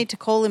the doesn't day. need to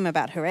call him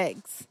about her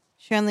eggs.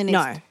 She only needs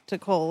No. to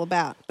call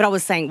about. But I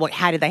was saying,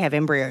 how did they have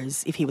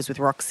embryos if he was with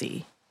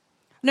Roxy?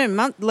 No,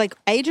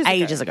 ages ago.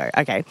 Ages ago.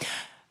 Okay.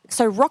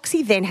 So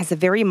Roxy then has a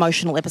very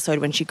emotional episode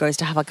when she goes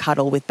to have a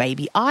cuddle with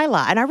baby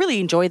Isla, and I really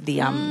enjoyed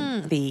the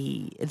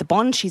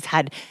bond she's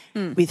had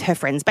with her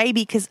friend's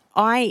baby, because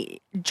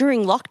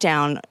during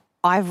lockdown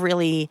I've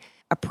really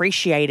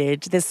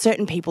appreciated. There's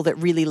certain people that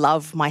really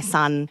love my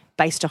son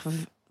based off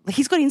of.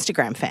 He's got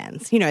Instagram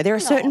fans. There are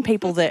certain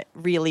people that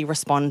really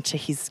respond to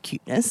his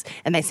cuteness,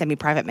 and they send me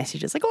private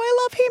messages like, "Oh,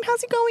 I love him.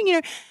 How's he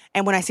going?"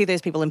 And when I see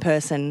those people in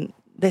person,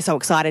 they're so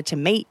excited to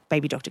meet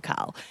baby Dr.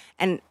 Carl.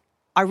 And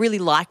I really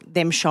like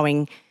them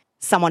showing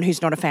someone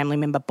who's not a family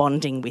member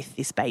bonding with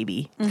this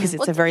baby, because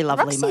it's a very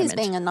lovely Roxy moment. is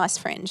being a nice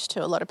friend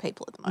to a lot of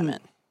people at the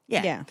moment.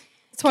 Yeah.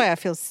 That's why I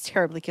feel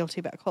terribly guilty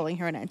about calling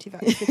her an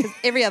anti-vax, because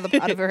every other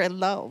part of her I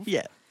love.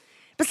 Yeah.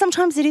 But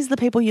sometimes it is the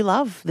people you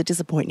love that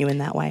disappoint you in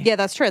that way. Yeah,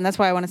 that's true. And that's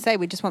why I want to say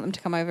we just want them to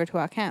come over to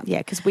our camp. Yeah,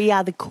 because we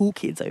are the cool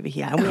kids over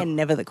here, and we are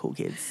never the cool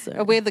kids.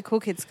 So. We're the cool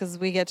kids because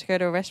we get to go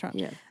to a restaurant.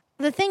 Yeah.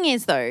 The thing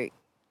is, though,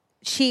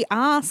 she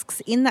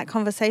asks in that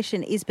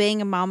conversation, is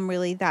being a mum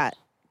really that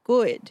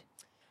good?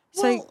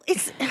 So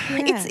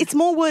it's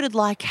more worded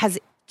like, has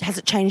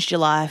it changed your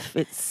life?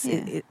 It's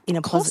in a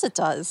Of course it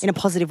does. in a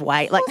positive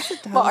way. Like,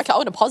 Well, okay,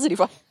 in a positive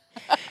way.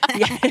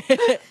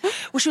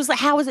 well, she was like,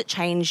 how has it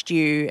changed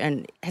you,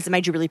 and has it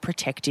made you really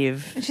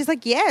protective? And she's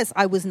like, yes,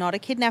 I was not a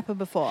kidnapper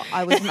before.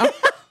 I was not.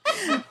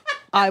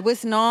 I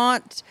was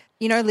not,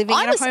 living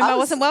in a home I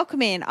wasn't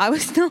welcome in. I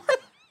was not.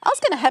 I was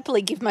going to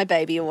happily give my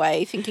baby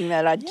away, thinking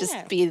that I'd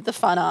just be the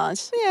fun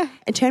aunt. Yeah.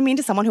 And turn me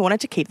into someone who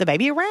wanted to keep the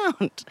baby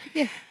around.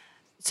 Yeah.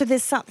 So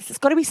it's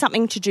got to be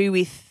something to do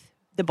with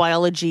the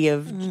biology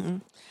of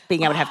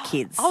being able to have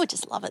kids. I would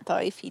just love it, though,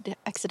 if he'd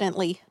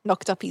accidentally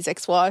knocked up his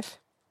ex-wife.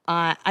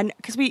 And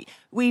because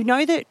we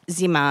know that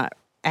Zimmer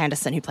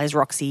Anderson, who plays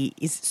Roxy,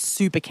 is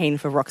super keen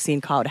for Roxy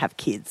and Kyle to have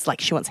kids.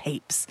 Like, she wants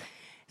heaps.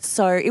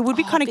 So it would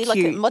be kind of It'd be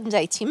cute. like a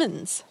modern-day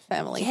Timmins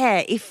family.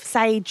 Yeah, if,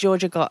 say,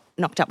 Georgia got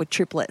knocked up with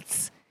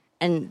triplets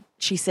and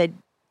she said,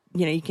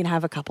 you can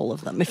have a couple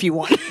of them if you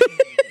want.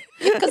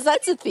 Because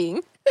that's a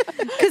thing.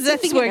 Because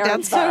that's Thinking worked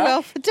out so Erinsborough.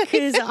 well for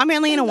Because I'm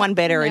only in a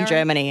one-bedder in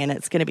Germany and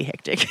it's going to be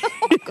hectic.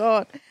 Oh,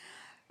 God.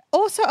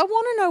 Also, I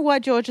want to know why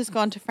George has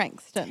gone to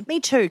Frankston. Me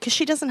too, because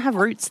she doesn't have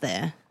roots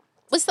there.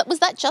 Was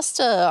that just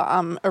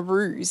a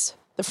ruse,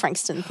 the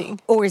Frankston thing?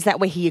 Or is that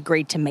where he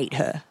agreed to meet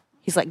her?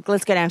 He's like,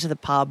 let's go down to the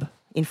pub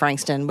in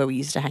Frankston where we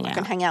used to hang I out.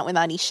 can hang out with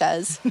Auntie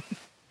Shaz.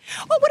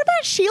 Oh, what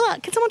about Sheila?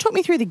 Can someone talk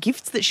me through the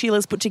gifts that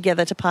Sheila's put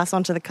together to pass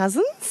on to the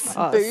cousins?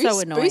 Oh, Booze, so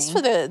annoying. booze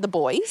for the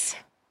boys.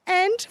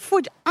 And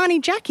for Auntie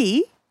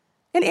Jackie,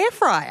 an air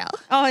fryer.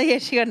 Oh, yeah,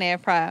 she got an air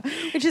fryer,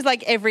 which is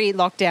like every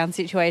lockdown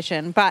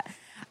situation. But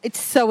it's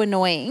so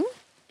annoying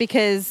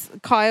because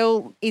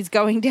Kyle is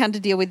going down to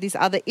deal with this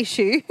other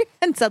issue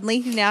and suddenly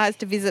he now has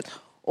to visit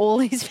all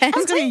his family.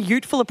 He's got a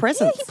ute full of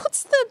presents. He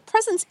puts the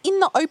presents in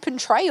the open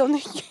tray on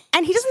the...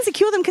 And he doesn't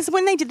secure them because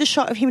when they did the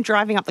shot of him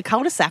driving up the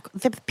cul-de-sac,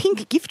 the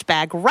pink gift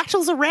bag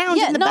rattles around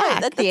in the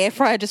back. The air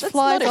fryer just That's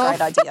flies not a off.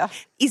 great idea.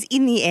 Is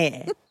in the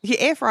air. Your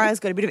air fryer's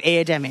got a bit of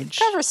air damage.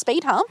 Over a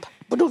speed hump.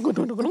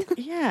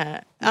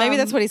 Yeah. Maybe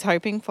that's what he's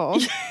hoping for.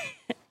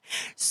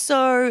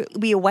 So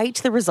we await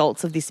the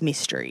results of this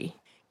mystery.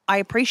 I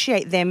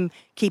appreciate them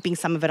keeping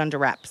some of it under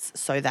wraps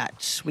so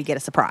that we get a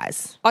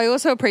surprise. I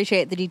also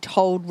appreciate that he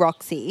told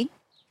Roxy,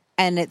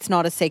 and it's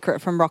not a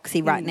secret from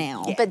Roxy right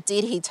now. But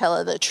did he tell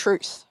her the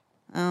truth?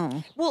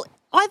 Oh. Well,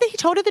 either he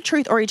told her the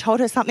truth or he told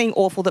her something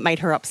awful that made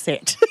her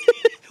upset,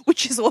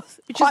 which is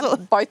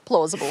Both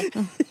plausible.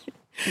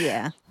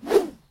 Yeah.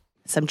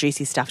 some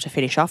juicy stuff to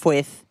finish off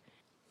with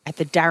at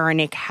the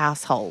Darranick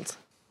household.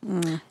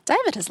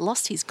 David has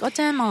lost his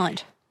goddamn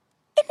mind.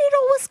 And it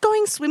all was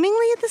going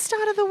swimmingly at the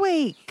start of the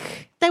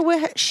week. They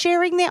were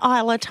sharing their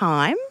Isla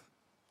time.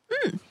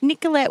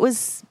 Nicolette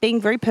was being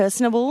very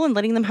personable and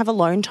letting them have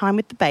alone time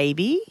with the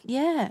baby.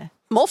 Yeah.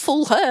 More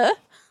fool her.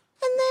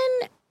 And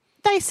then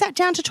they sat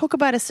down to talk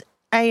about a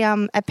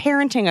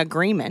parenting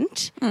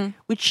agreement,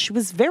 which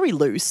was very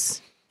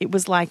loose. It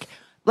was like,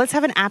 let's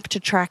have an app to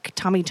track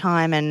tummy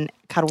time and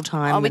cuddle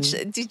time. Oh, which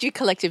did you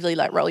collectively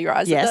roll your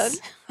eyes Yes.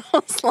 at that? I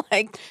was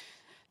like,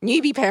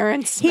 newbie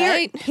parents,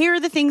 mate. Here are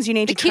the things you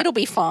need The to kid will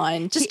be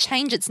fine. Just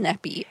change its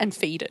nappy and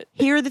feed it.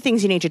 Here are the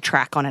things you need to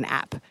track on an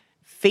app.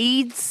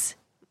 Feeds.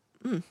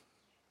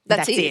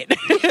 That's it.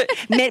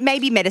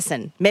 Maybe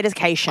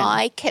medication.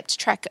 I kept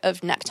track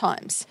of nap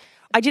times.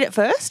 I did it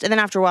first, and then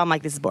after a while, I'm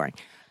like, this is boring.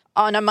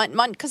 Oh, no,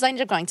 mine, because I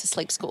ended up going to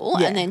sleep school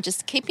Yeah. and then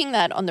just keeping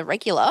that on the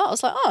regular, I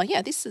was like, oh,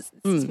 yeah, this is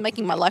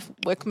making my life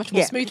work much more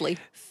Yeah. smoothly.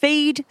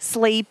 Feed,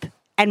 sleep,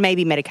 and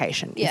maybe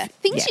medication. Yeah.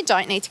 Things you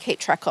don't need to keep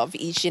track of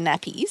is your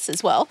nappies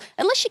as well,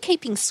 unless you're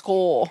keeping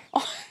score.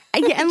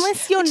 Yeah,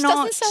 unless you're Which not.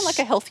 doesn't sound like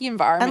a healthy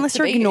environment. Unless to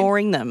you're be in.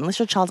 ignoring them, unless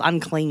your child's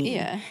uncleaning.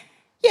 Yeah.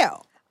 Yeah.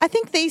 I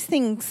think these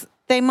things,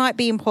 they might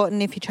be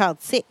important if your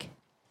child's sick.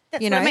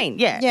 That's what I mean,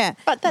 yeah. Yeah.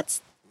 But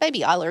that's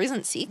baby Isla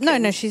isn't sick. No,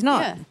 and- she's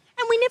not. Yeah.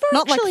 And we never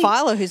Not actually, like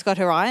Philo, who's got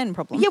her iron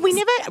problem. Yeah, we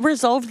never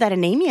resolved that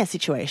anemia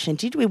situation,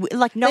 did we?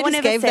 Like, no They one just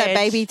ever gave said, that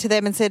baby to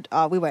them and said,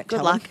 oh, we won't good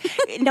tell luck.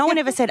 them. No one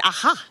ever said,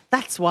 aha,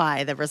 that's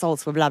why the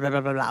results were blah, blah,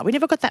 blah, blah, blah. We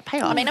never got that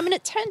payoff. I mean,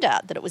 it turned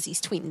out that it was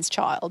his twins'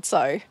 child.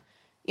 So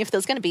if there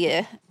was going to be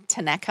a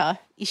Tanaka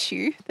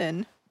issue,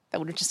 then they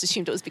would have just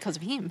assumed it was because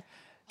of him.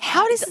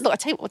 how does... Look, I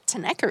tell you what,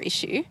 Tanaka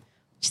issue,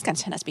 she's going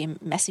to turn out to be a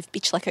massive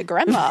bitch like her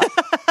grandma.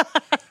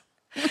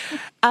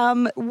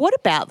 What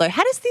about, though,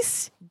 how does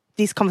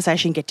this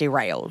conversation get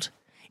derailed?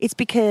 It's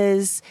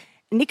because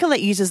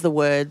Nicolette uses the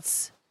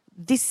words,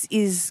 this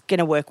is going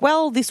to work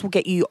well, this will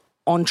get you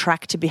on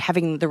track to be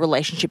having the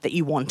relationship that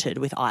you wanted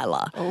with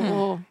Isla.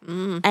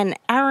 And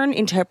Aaron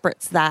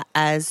interprets that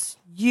as,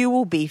 you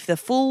will be the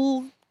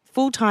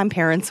full-time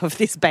parents of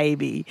this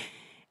baby.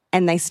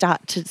 And they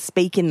start to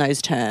speak in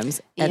those terms.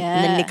 And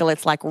then Yeah.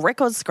 Nicolette's like,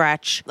 record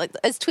scratch. Like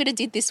as Twitter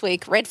did this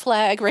week, red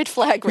flag, red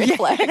flag, red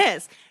flag.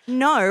 Yes.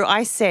 No,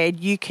 I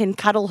said you can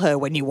cuddle her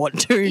when you want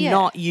to, Yeah.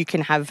 not you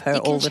can have her You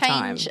all can the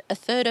time. change a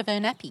third of her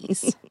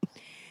nappies.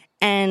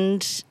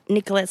 And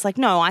Nicolette's like,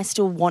 no, I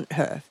still want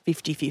her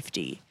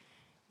 50-50,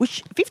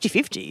 which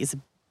 50-50 is a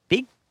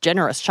big,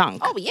 generous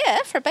chunk. Oh,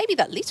 yeah, for a baby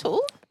that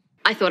little.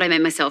 I thought I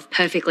made myself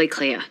perfectly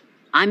clear.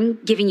 I'm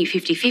giving you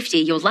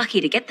 50-50. You're lucky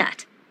to get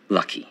that,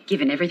 Lucky.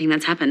 given everything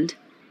that's happened.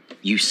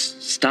 You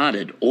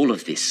started all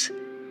of this.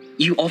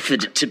 You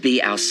offered to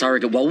be our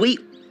surrogate while we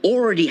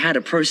already had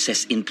a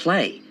process in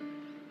play.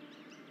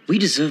 We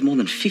deserve more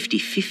than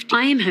 50-50.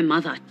 I am her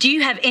mother. Do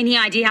you have any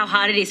idea how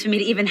hard it is for me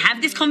to even have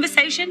this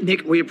conversation?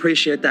 Nick, we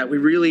appreciate that. We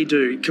really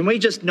do. Can we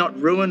just not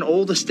ruin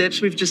all the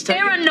steps we've just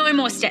taken? There are no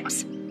more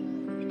steps.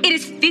 It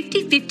is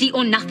 50-50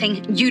 or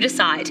nothing. You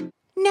decide.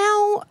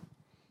 Now,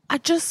 I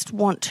just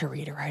want to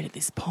reiterate at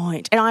this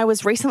point, and I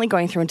was recently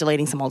going through and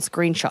deleting some old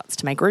screenshots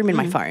to make room in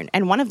my phone,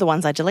 and one of the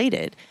ones I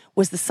deleted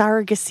was the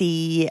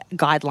surrogacy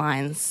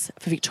guidelines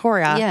for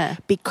Victoria. Yeah.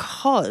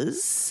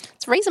 Because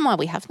It's the reason why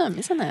we have them,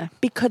 isn't there?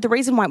 the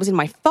reason why it was in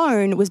my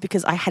phone was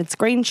because I had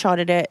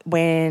screenshotted it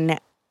when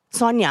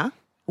Sonia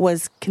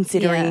was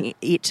considering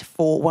it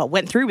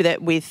went through with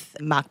it with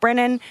Mark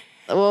Brennan.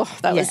 Oh,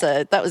 that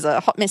Yeah. was a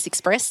hot mess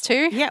express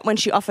too. Yeah, when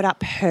she offered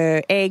up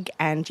her egg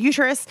and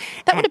uterus.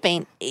 That would have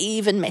been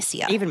even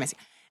messier. even messier.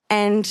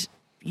 And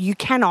you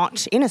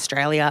cannot, in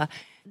Australia,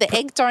 The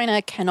egg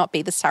donor cannot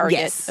be the surrogate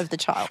Yes. of the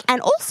child.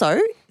 and also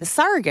the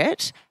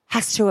surrogate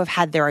has to have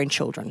had their own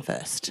children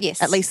first.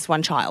 Yes. At least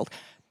one child.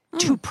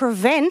 To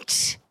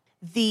prevent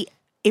the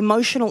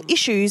emotional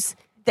issues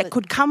that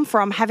could come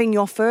from having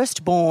your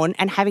firstborn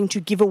and having to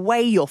give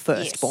away your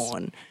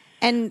firstborn.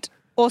 And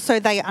also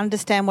they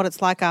understand what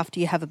it's like after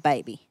you have a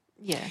baby.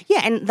 Yeah.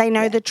 Yeah, and they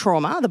know the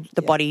trauma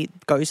the body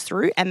goes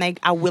through and they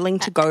are willing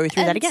to go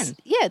through that And, again.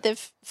 Yeah,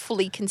 they've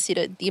fully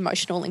considered the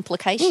emotional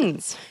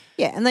implications.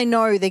 Yeah, and they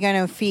know they're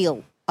going to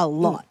feel a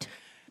lot.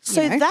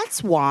 So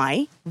that's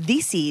why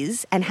this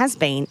is and has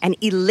been an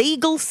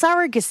illegal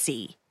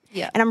surrogacy.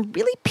 Yeah. And I'm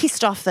really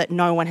pissed off that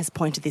no one has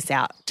pointed this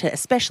out to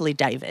especially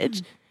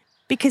David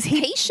because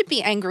He should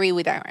be angry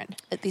with Aaron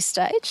at this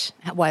stage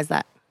why is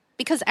that?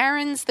 because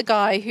Aaron's the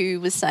guy who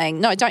was saying,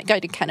 no, don't go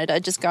to Canada,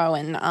 just go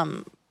and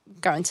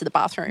go into the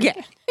bathroom. Yeah.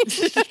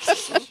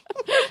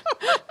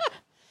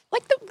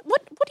 Like,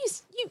 what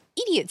is, you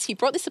idiots, you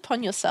brought this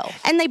upon yourself.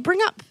 And they bring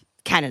up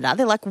Canada.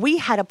 They're like, we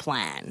had a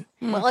plan.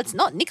 Well, it's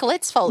not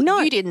Nicolette's fault. No.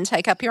 You didn't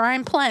take up your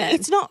own plan.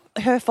 It's not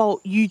her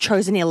fault you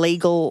chose an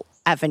illegal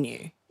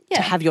avenue Yeah.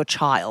 to have your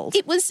child.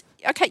 It was,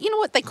 okay, you know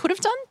what they could have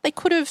done? They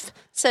could have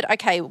said,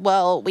 okay,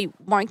 well, we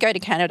won't go to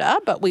Canada,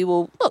 but we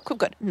will, look, we've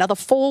got another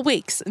 4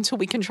 weeks until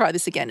we can try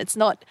this again. It's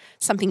not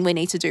something we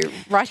need to do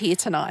right here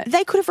tonight.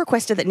 They could have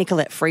requested that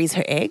Nicolette freeze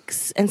her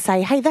eggs and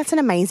say, hey, that's an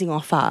amazing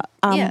offer.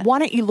 Yeah. Why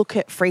don't you look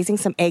at freezing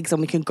some eggs and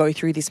we can go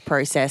through this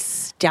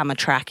process down the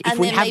track if And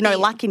we then have no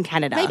maybe- luck in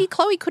Canada? Maybe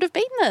Chloe could have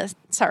been the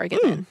surrogate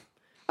then.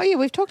 Oh, yeah,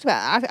 we've talked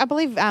about it. I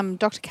believe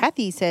Dr.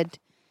 Kathy said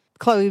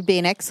Chloe would be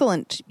an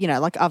excellent,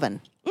 like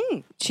oven.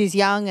 She's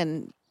young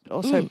and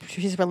also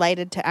she's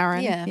related to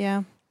Aaron. Yeah.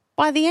 Yeah.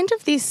 By the end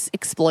of this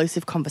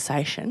explosive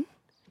conversation,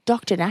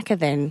 Dr. Naka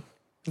then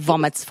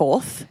vomits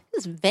forth, It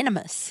was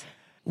venomous.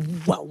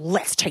 well,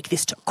 let's take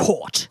this to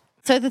court.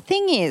 So the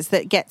thing is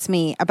that gets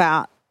me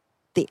about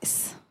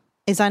this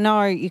is I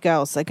know you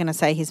girls are going to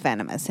say he's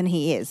venomous, and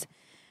he is,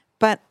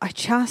 but I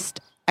just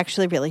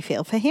actually really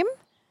feel for him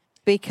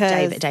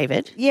because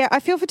David. Yeah, I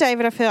feel for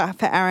David. I feel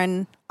for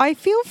Aaron. I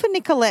feel for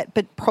Nicolette,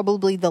 but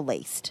probably the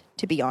least,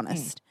 to be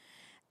honest.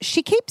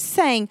 She keeps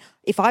saying,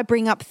 if I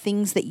bring up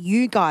things that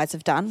you guys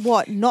have done,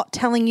 what, not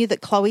telling you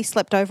that Chloe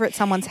slept over at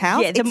someone's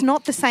house? Yeah, It's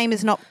not the same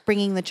as not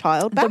bringing the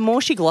child back. The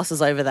more she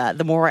glosses over that,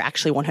 the more I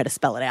actually want her to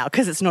spell it out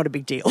because it's not a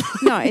big deal.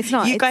 No, it's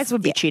not. You It's- guys were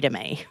bitchy to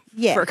me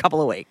Yeah. for a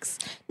couple of weeks.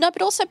 No,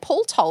 but also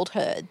Paul told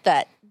her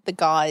that the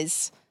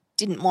guys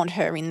didn't want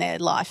her in their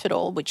life at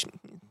all, which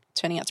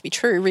turning out to be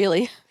true,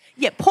 really.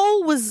 Yeah,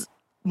 Paul was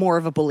more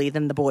of a bully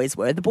than the boys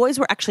were. The boys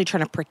were actually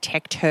trying to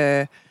protect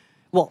her.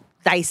 Well,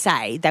 they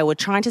say they were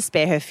trying to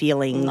spare her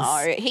feelings.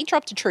 No, he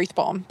dropped a truth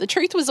bomb. The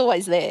truth was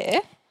always there.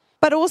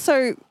 But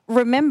also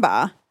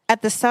remember,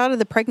 at the start of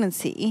the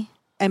pregnancy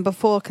and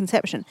before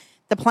conception,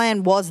 the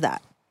plan was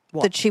that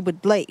she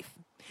would leave,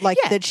 Yeah.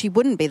 that she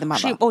wouldn't be the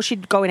mother.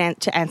 She'd go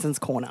to Anson's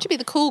corner. To be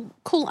the cool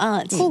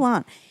aunt. Cool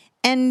aunt.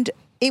 And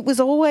it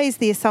was always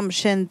the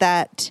assumption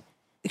that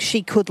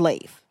she could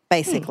leave,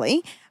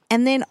 basically.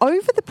 And then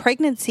over the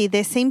pregnancy,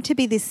 there seemed to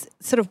be this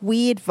sort of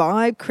weird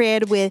vibe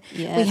created where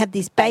Yeah, we had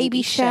this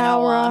baby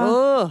shower.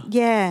 Oh.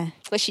 Yeah.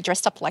 Where she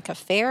dressed up like a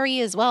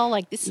fairy as well,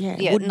 like this.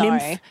 Yeah, Wood no.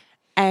 nymph.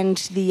 And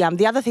the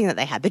other thing that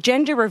they had, the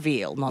gender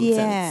reveal nonsense.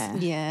 Yeah.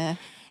 Yeah.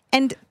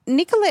 And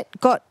Nicolette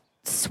got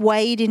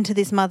swayed into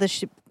this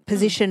mothership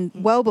position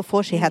well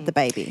before she had the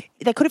baby.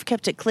 They could have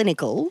kept it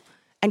clinical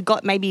and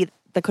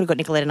they could have got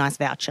Nicolette a nice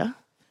voucher.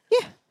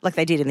 Yeah. Like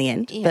they did in the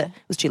end, Yeah. but it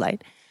was too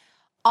late.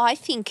 I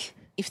think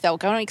if they were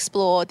going to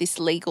explore this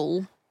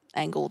legal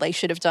angle, they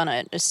should have done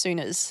it as soon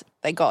as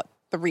they got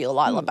the real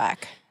Lila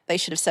back. They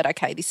should have said,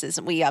 okay,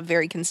 we are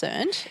very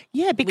concerned.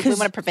 Yeah, We because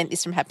want to prevent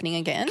this from happening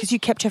again. you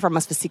kept her from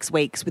us for 6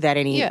 weeks without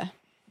any Yeah.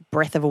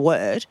 breath of a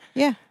word.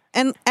 Yeah.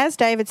 And as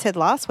David said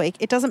last week,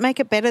 it doesn't make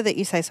it better that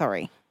you say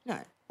sorry. No.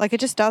 Like, it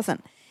just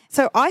doesn't.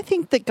 So I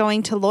think that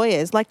going to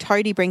lawyers, like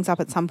Toadie brings up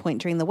at some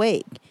point during the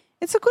week,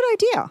 it's a good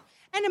idea.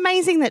 And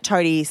amazing that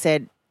Toadie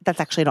said, that's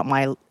actually not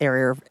my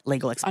area of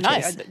legal I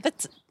expertise. know,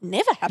 that's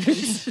never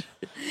happens.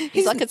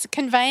 He's like, it's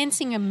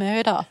conveyancing a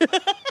murder.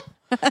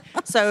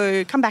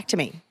 So come back to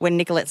me when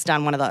Nicolette's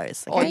done one of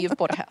those. Or Okay? you've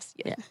bought a house.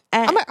 Yeah.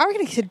 And I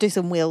reckon he could do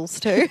some wills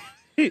too.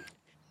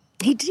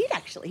 he did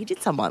actually. He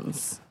did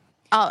someone's.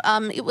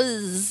 It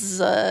was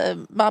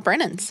Ma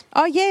Brennan's.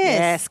 Oh, yes.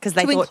 Yes, 'cause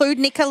they to thought- include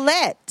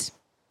Nicolette.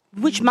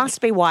 Which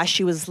must be why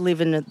she was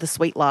living the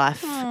sweet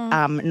life,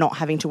 not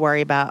having to worry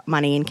about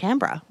money in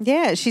Canberra.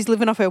 Yeah, she's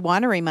living off her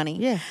winery money.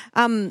 Yeah.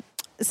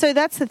 So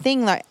that's the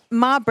thing, like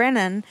Ma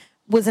Brennan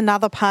was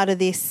another part of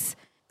this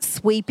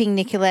sweeping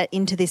Nicolette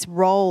into this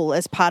role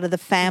as part of the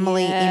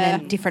family Yeah.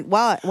 in a different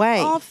way.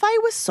 Oh, Faye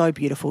was so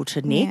beautiful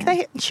to Nick.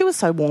 Yeah. She was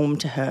so warm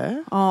to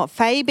her. Oh,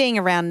 Faye being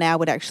around now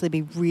would actually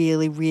be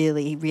really,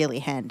 really, really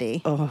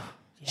handy. Oh,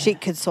 She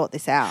could sort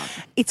this out.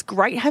 it's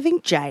great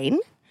having Jane.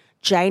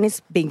 Jane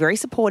is being very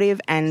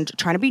supportive and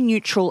trying to be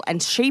neutral,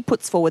 and she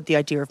puts forward the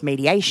idea of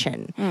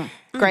mediation.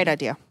 Great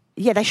idea.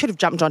 Yeah, they should have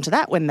jumped onto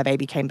that when the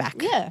baby came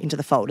back into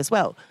the fold as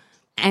well.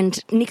 And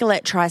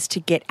Nicolette tries to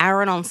get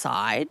Aaron on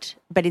side,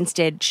 but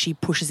instead she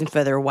pushes him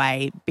further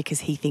away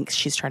because he thinks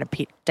she's trying to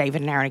pit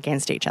David and Aaron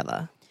against each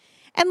other.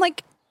 And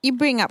like you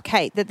bring up,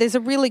 Kate, that there's a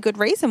really good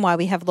reason why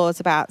we have laws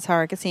about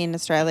surrogacy in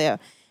Australia,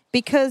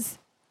 because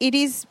it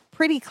is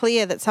pretty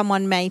clear that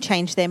someone may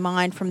change their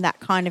mind from that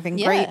kind of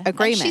agreement.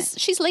 And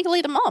she's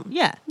legally the mom.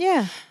 Yeah.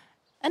 Yeah.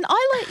 And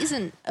Isla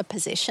isn't a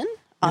possession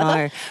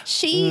either. No.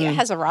 She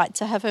has a right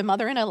to have her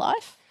mother in her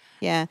life.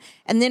 Yeah.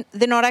 And then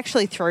they're not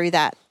actually through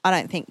that, I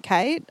don't think,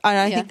 Kate. I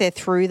don't think they're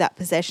through that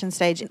possession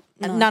stage.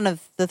 None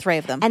of the three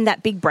of them. And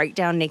that big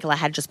breakdown Nicola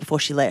had just before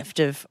she left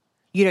of,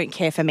 you don't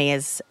care for me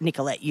as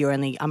Nicolette,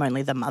 I'm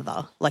only the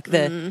mother, like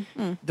the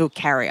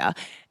carrier.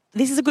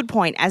 This is a good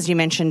point. As you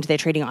mentioned, they're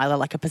treating Isla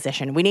like a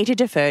possession. We need to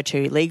defer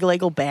to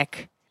legal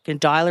Beck, can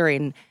dial her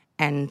in,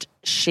 and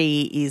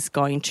she is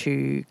going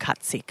to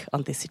cut sick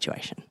on this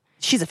situation.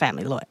 She's a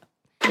family lawyer.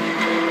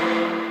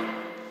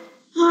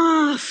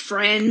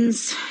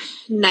 Friends,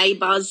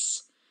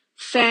 neighbours,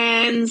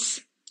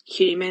 fans,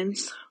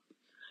 humans.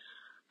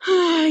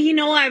 You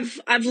know,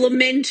 I've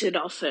lamented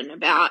often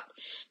about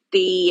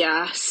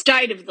the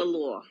state of the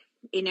law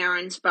in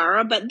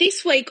Erinsborough, but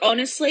this week,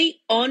 honestly,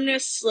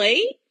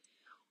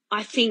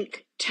 I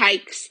think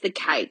takes the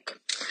cake.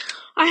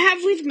 I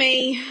have with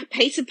me a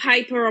piece of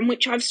paper on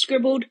which I've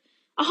scribbled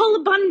a whole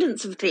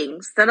abundance of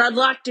things that I'd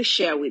like to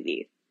share with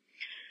you.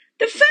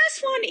 The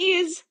first one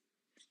is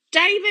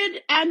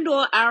David and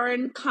or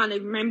Aaron, can't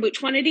even remember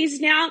which one it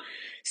is now,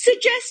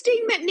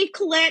 suggesting that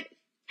Nicolette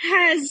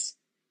has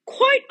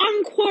quote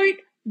unquote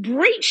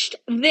breached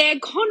their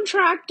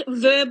contract,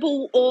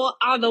 verbal or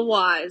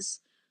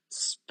otherwise.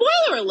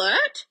 Spoiler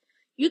alert,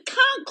 you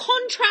can't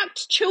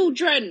contract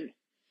children.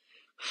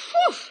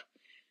 Whew.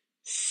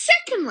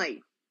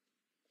 Secondly,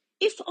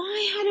 if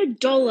I had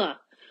 $1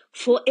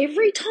 for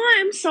every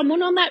time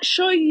someone on that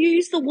show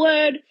used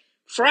the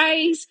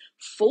phrase,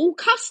 full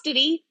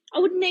custody, I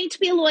would need to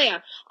be a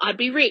lawyer. I'd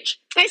be rich.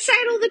 They say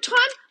it all the time.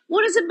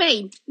 What does it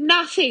mean?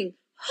 Nothing.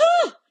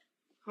 Whew.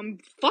 I'm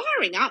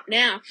firing up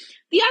now.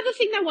 The other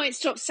thing they won't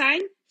stop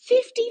saying,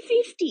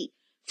 50-50.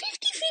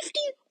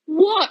 50-50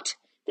 what?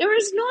 There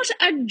is not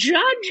a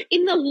judge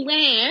in the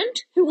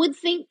land who would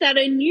think that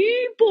a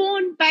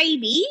newborn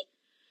baby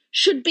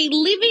should be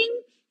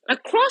living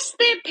across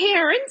their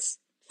parents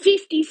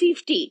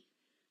 50-50.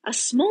 A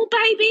small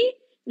baby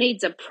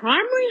needs a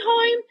primary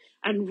home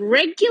and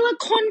regular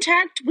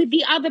contact with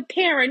the other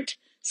parent/parent.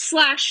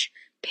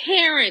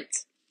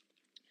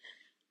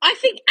 I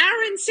think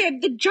Aaron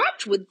said the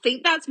judge would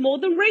think that's more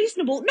than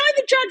reasonable. No,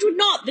 the judge would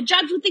not. The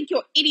judge would think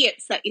you're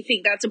idiots that you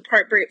think that's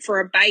appropriate for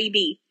a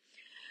baby.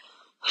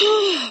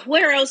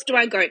 Where else do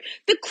I go?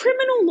 The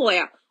criminal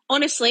lawyer.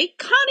 Honestly,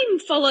 can't even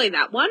follow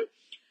that one.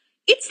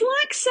 It's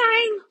like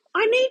saying,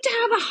 I need to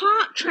have a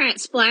heart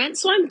transplant,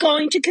 so I'm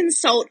going to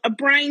consult a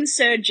brain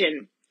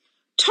surgeon.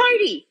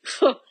 Toadie.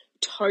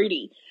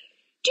 Toadie.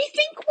 Do you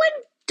think when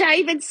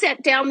David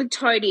sat down with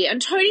Toadie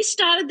and Toadie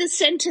started the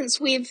sentence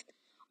with,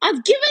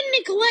 I've given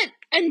Nicolette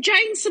and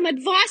Jane some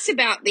advice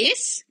about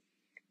this,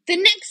 the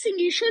next thing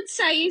you should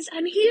say is,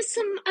 and here's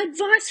some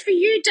advice for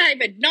you,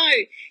 David. No,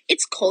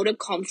 it's called a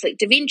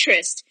conflict of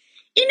interest.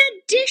 In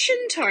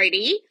addition,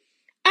 Toadie,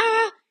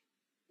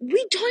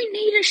 we don't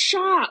need a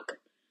shark.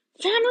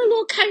 Family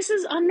law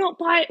cases are not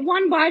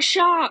won by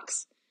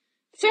sharks.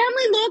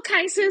 Family law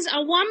cases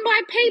are won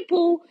by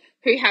people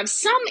who have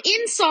some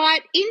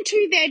insight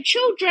into their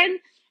children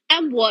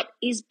and what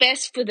is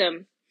best for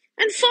them.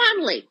 And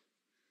finally,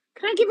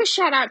 can I give a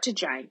shout out to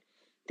Jane,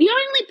 the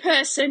only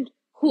person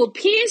who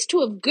appears to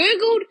have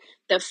Googled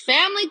the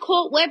family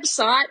court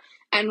website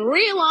and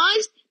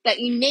realised that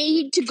you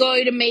need to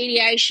go to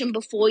mediation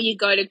before you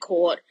go to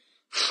court.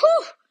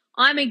 Whew,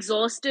 I'm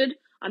exhausted.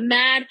 I'm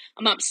mad.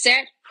 I'm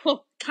upset. Whew,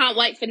 can't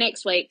wait for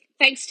next week.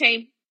 Thanks,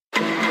 team.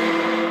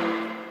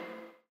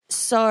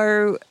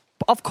 So,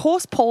 of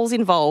course, Paul's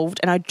involved,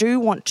 and I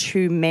do want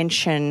to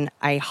mention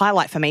a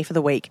highlight for me for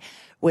the week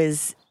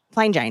was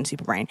Plain Jane,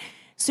 Superbrain.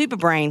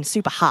 Superbrain,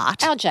 super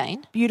heart. Our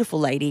Jane. Beautiful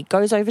lady,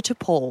 goes over to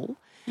Paul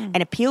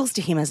and appeals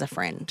to him as a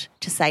friend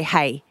to say,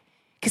 hey,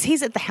 because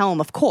he's at the helm,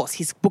 of course,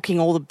 he's booking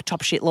all the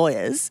top shit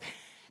lawyers.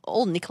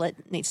 All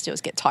Nicolette needs to do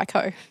is get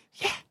Tycho.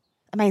 Yeah,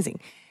 amazing.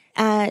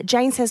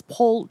 Jane says,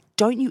 Paul,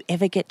 don't you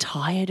ever get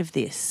tired of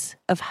this,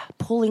 of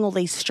pulling all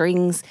these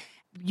strings?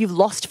 You've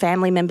lost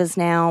family members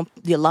now.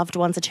 Your loved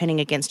ones are turning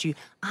against you.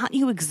 Aren't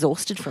you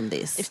exhausted from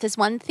this? If there's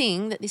one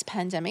thing that this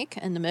pandemic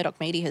and the Murdoch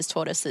media has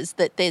taught us is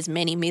that there's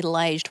many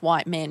middle-aged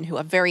white men who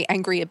are very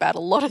angry about a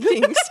lot of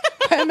things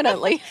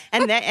permanently.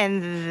 And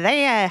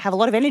they have a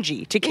lot of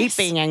energy to keep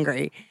being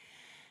angry.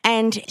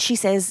 And she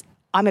says,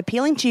 I'm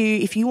appealing to you,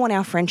 if you want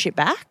our friendship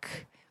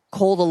back,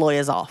 call the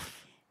lawyers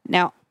off.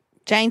 Now,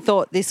 Jane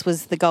thought this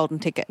was the golden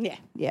ticket. Yeah.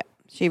 Yeah,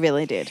 she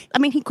really did. I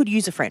mean, he could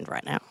use a friend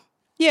right now.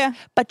 Yeah.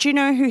 But do you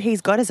know who he's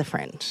got as a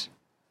friend?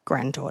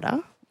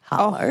 Granddaughter,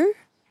 Harlow.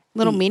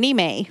 Little mini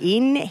me.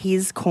 In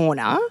his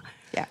corner.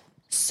 Yeah.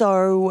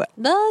 So...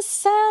 The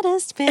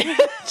saddest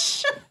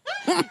bitch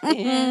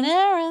in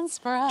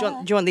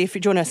Erinsborough. Do you want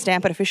to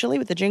stamp it officially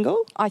with the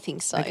jingle? I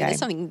think so. Okay. There's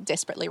something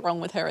desperately wrong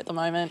with her at the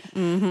moment.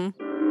 Mm-hmm.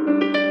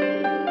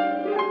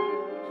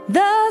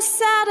 The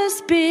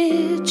saddest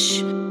bitch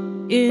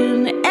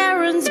in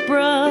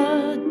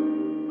Erinsborough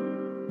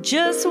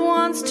just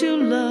wants to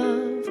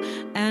love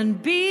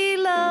and be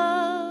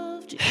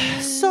loved.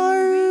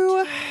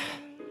 So,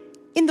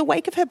 in the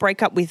wake of her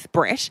breakup with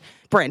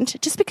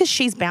Brent, just because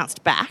she's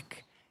bounced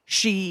back,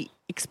 she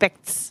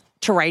expects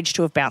Terage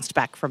to have bounced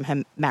back from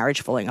her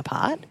marriage falling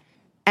apart.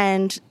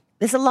 And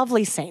there's a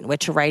lovely scene where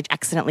Terage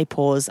accidentally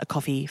pours a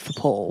coffee for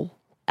Paul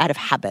out of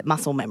habit,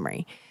 muscle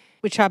memory.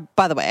 Which,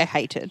 by the way, I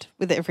hated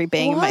with every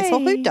being in my soul.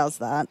 Who does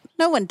that?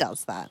 No one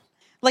does that.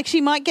 Like, she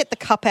might get the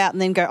cup out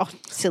and then go, oh,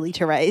 silly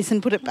Therese,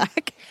 and put it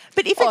back.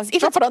 But if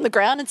drop it on the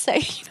ground and say,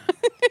 if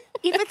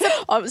it's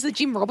it was the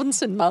Jim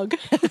Robinson mug.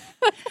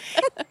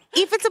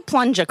 If it's a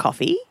plunger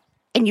coffee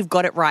and you've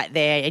got it right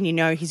there and you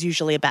know he's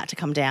usually about to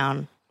come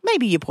down,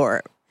 maybe you pour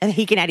it and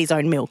he can add his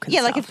own milk and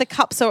stuff. Like if the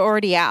cups are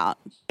already out.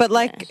 But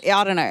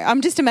I don't know.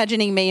 I'm just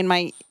imagining me in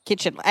my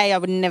kitchen. I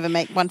would never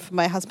make one for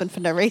my husband for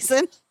no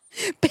reason.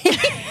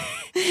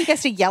 He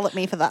has to yell at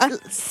me for that.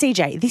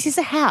 CJ, this is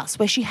a house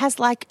where she has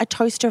like a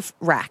toaster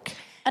rack.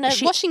 And a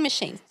washing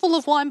machine full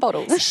of wine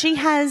bottles. She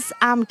has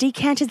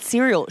decanted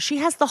cereal. She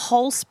has the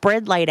whole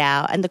spread laid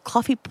out and the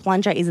coffee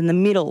plunger is in the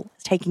middle,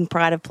 taking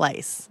pride of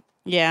place.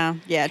 Yeah,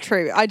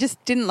 true. I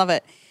just didn't love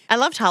it. I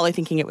loved Harlow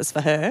thinking it was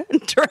for her.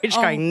 Terage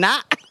going,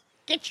 nah,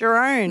 get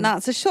your own. No,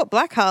 it's a short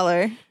black,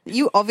 Harlow.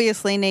 You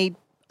obviously need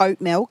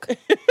oat milk.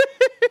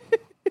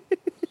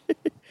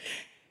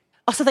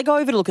 So they go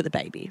over to look at the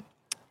baby.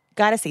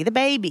 Gotta see the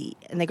baby.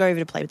 And they go over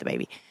to play with the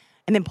baby.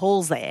 And then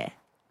Paul's there.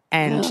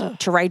 And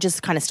Terage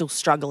is kind of still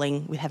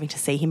struggling with having to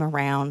see him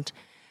around.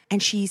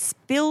 And she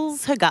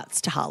spills her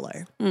guts to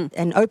Harlow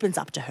and opens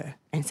up to her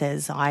and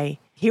says, I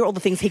hear all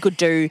the things he could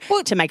do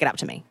to make it up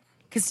to me.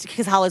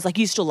 Because Harlow's like,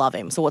 you still love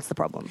him, so what's the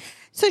problem?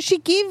 So she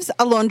gives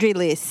a laundry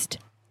list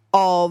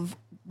of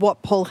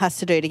what Paul has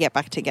to do to get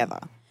back together.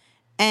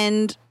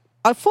 And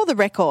for the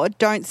record,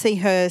 don't see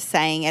her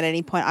saying at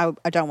any point,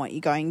 I don't want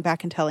you going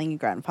back and telling your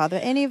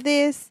grandfather any of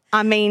this.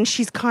 I mean,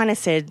 she's kind of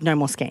said no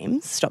more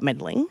schemes, stop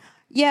meddling.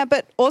 Yeah,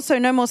 but also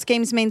no more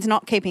schemes means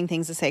not keeping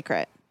things a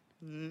secret.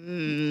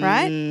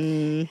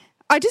 Right?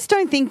 I just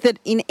don't think that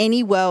in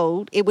any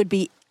world it would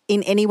be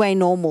in any way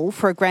normal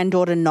for a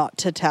granddaughter not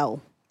to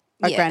tell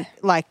a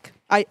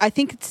I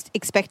think it's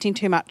expecting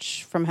too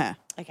much from her.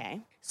 Okay.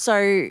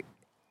 So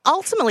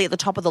ultimately at the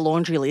top of the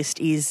laundry list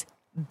is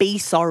be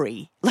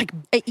sorry. Like,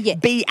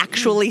 be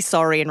actually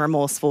sorry and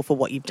remorseful for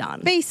what you've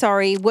done. Be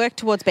sorry, work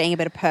towards being a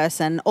better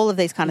person, all of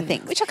these kind of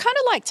things. Which I kind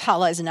of liked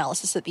Harlow's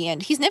analysis at the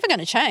end. He's never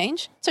going to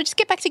change, so just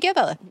get back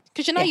together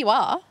because you know you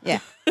are. Yeah.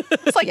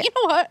 It's like, you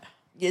know what?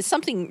 There's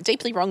something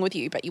deeply wrong with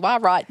you, but you are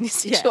right in this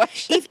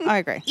situation. I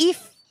agree.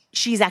 If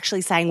she's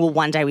actually saying, well,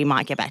 one day we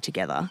might get back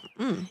together,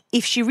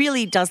 if she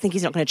really does think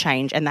he's not going to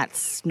change and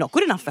that's not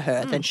good enough for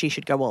her, then she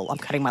should go, well, I'm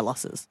cutting my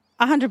losses.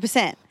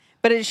 100%.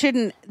 But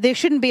there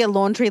shouldn't be a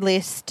laundry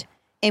list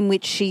in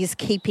which she's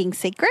keeping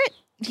secret.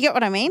 Do you get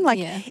what I mean?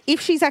 Like,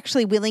 if she's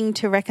actually willing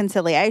to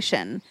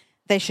reconciliation,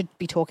 they should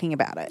be talking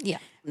about it. Yeah.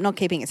 Not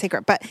keeping it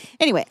secret. But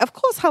anyway, of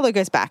course, Harlow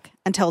goes back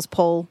and tells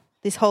Paul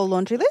this whole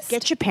laundry list.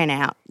 Get your pen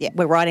out. Yeah.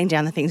 We're writing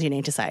down the things you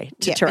need to say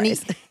to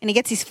Therese. And he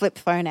gets his flip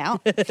phone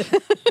out.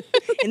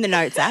 In the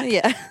notes app.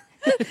 Yeah.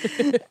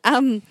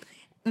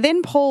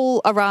 Then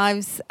Paul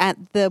arrives at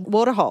the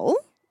waterhole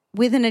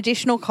with an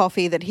additional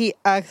coffee that he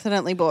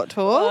accidentally bought to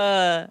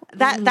her.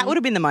 That would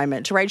have been the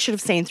moment. Terage should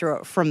have seen through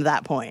it from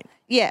that point.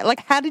 Yeah,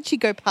 like how did she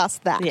go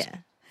past that? Yeah.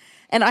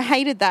 And I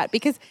hated that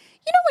because,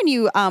 you know, when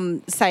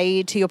you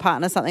say to your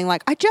partner something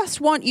like, I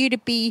just want you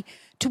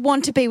to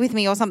want to be with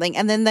me or something,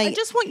 and then I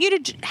just want you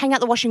to hang out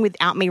the washing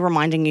without me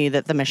reminding you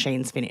that the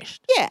machine's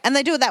finished. Yeah, and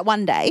they do it that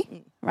one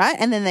day, right?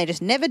 And then they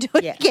just never do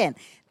it again.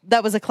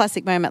 That was a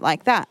classic moment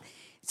like that.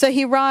 So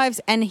he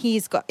arrives and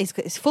he's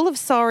full of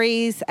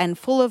sorries and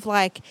full of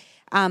like,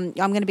 I'm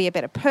going to be a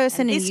better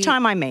person. And this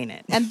time I mean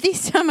it. And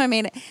this time I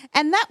mean it.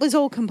 And that was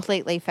all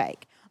completely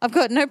fake. I've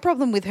got no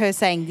problem with her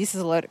saying this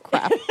is a load of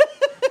crap.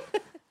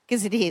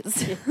 Because it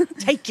is.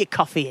 Take your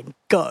coffee and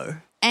go.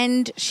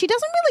 And she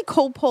doesn't really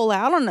call Paul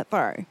out on it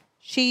though.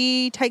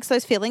 She takes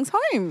those feelings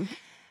home.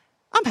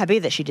 I'm happy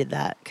that she did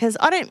that because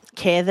I don't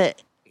care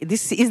that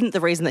this isn't the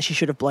reason that she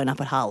should have blown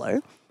up at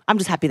Harlow. I'm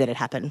just happy that it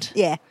happened.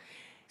 Yeah.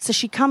 So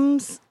she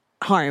comes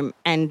home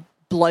and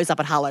blows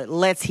up at Harlow.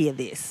 Let's hear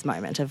this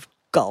moment of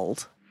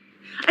gold.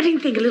 I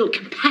didn't think a little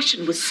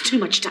compassion was too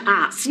much to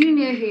ask. You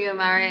knew who you were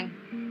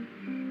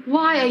marrying.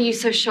 Why are you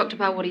so shocked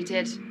about what he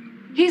did?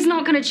 He's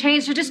not going to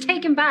change, so just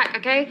take him back,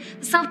 okay?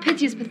 The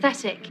self-pity is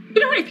pathetic.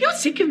 You know what? If you're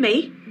sick of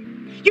me,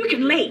 you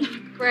can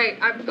leave. Great.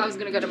 I was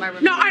going to go to my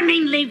room. No, I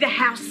mean leave the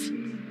house.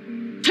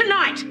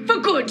 Tonight, for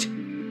good.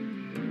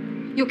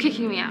 You're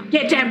kicking me out.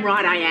 Yeah, damn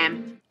right I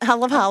am. I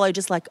love Harlow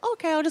just like,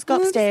 okay, I'll just go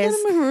upstairs.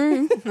 Just get in my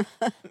room.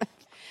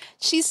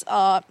 She's,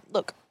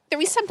 look, there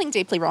is something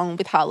deeply wrong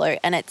with Harlow,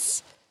 and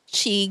it's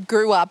she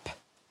grew up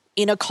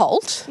in a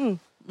cult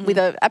with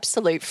an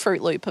absolute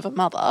Fruit Loop of a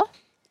mother,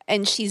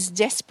 and she's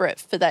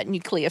desperate for that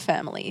nuclear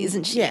family,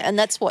 isn't she? Yeah. And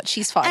that's what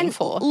she's fighting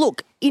for.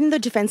 Look, in the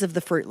defence of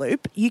the Fruit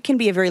Loop, you can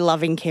be a very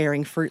loving,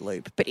 caring Fruit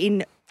Loop, but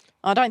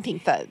I don't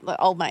think that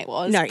old mate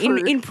was. No,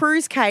 in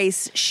Prue's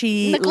case,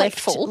 she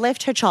Neglectful.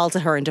 left her child to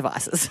her own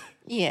devices.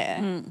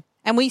 Yeah.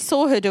 And we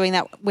saw her doing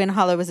that when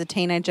Harlow was a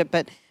teenager,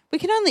 but we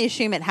can only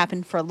assume it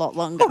happened for a lot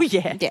longer. Oh,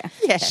 yeah.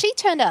 Yeah. She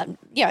turned out,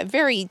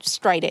 very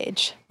straight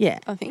edge. Yeah.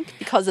 I think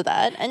because of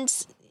that. And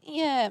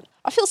yeah,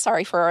 I feel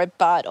sorry for her,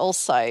 but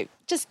also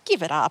just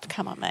give it up.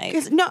 Come on, mate.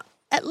 Because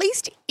at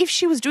least if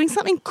she was doing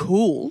something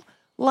cool,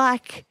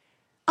 like,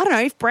 I don't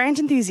know, if Brand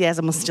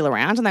Enthusiasm was still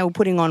around and they were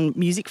putting on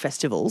music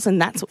festivals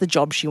and that's the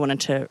job she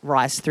wanted to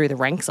rise through the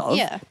ranks of,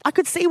 I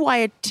could see why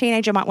a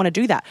teenager might want to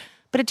do that.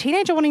 But a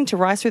teenager wanting to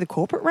rise through the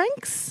corporate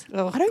ranks? I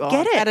don't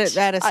get it.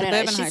 At a I don't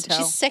know. suburban hotel.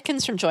 She's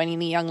seconds from joining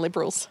the Young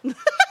Liberals.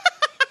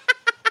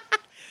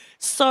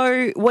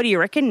 So what do you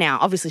reckon now?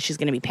 Obviously she's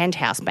going to be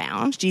penthouse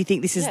bound. Do you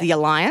think this is the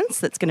alliance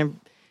that's going to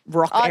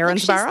rock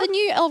Erinsborough? She's the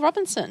new Elle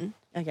Robinson.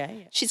 Okay.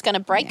 Yeah. She's going to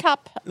break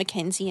up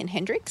Mackenzie and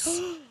Hendricks.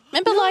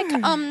 Remember,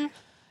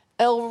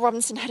 Elle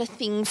Robinson had a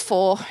thing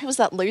for, who was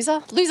that loser?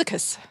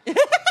 Losercus. Who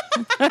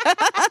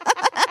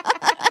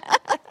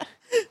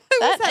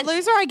was that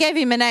loser? I gave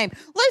him a name.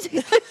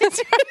 Losercus.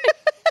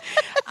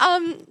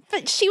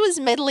 But she was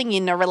meddling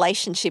in a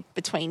relationship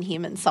between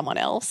him and someone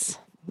else.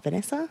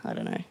 Vanessa? I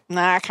don't know.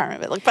 Nah, I can't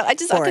remember. Look, but I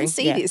Boring, can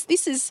see yeah. this.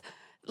 This is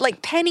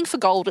like panning for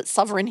gold at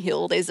Sovereign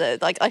Hill. There's I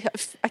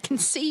can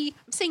see,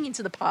 I'm seeing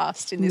into the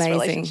past in this Amazing.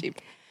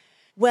 relationship.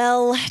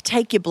 Well,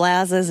 take your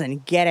blouses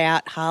and get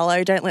out,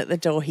 Harlow. Don't let the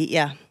door hit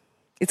you.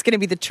 It's going to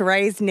be the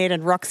Therese, Ned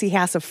and Roxy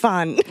House of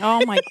Fun.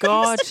 Oh, my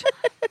God.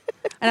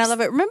 And I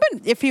love it. Remember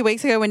a few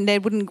weeks ago when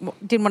Ned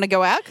didn't want to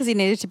go out because he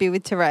needed to be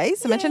with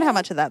Therese? Imagine how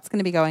much of that's going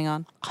to be going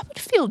on. I would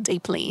feel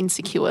deeply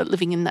insecure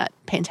living in that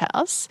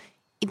penthouse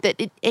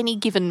that at any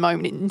given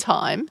moment in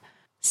time,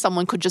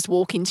 someone could just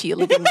walk into your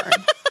living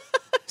room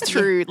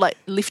through like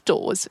lift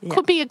doors. Yeah.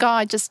 Could be a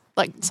guy just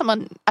like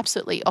someone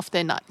absolutely off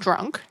their nut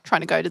drunk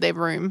trying to go to their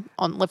room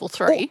on level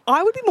 3.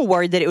 I would be more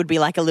worried that it would be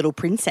like a little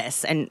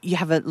princess and you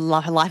have a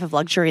life of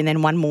luxury and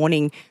then one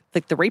morning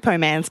like the repo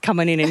man's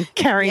coming in and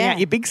carrying out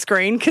your big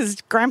screen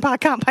because grandpa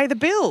can't pay the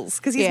bills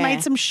because he's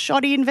made some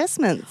shoddy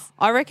investments.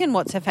 I reckon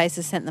What's-Her-Face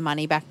has sent the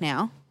money back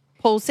now.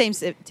 Paul seems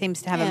to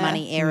have a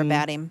money air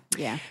about him.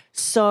 Yeah.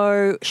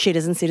 So,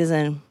 shitters and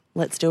citizen,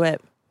 let's do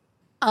it.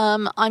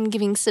 I'm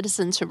giving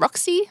citizen to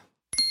Roxy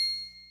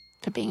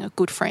for being a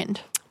good friend.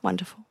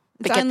 Wonderful.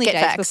 It's But only get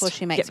days vaxxed. before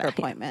she makes Get her vaxxed.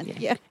 appointment.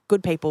 Yeah.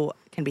 Good people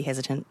can be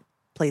hesitant.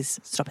 Please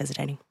stop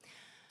hesitating.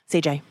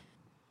 CJ.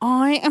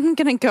 I am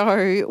going to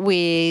go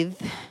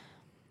with,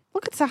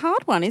 look, it's a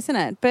hard one, isn't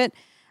it? But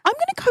I'm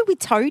going to go with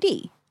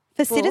Toadie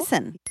for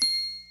citizen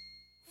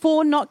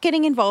for not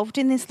getting involved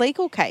in this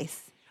legal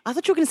case. I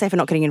thought you were going to say for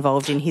not getting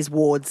involved in his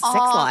ward's sex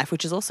life,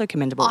 which is also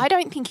commendable. I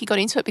don't think he got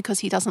into it because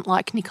he doesn't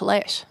like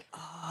Nicolette.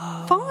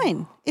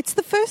 Fine. It's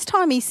the first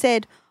time he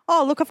said,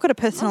 oh, look, I've got a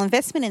personal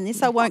investment in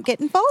this. I won't get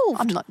involved.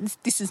 I'm not.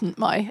 This isn't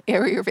my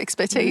area of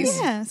expertise.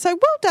 Yeah. So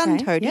well done,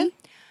 Toadie. yeah.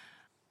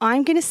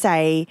 I'm going to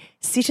say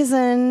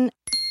Citizen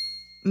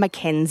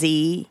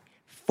Mackenzie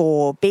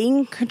for being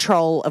in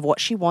control of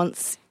what she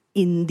wants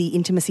in the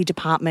intimacy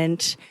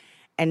department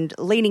and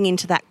leaning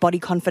into that body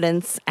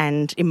confidence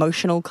and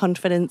emotional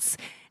confidence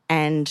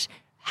and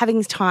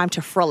having time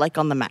to frolic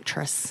on the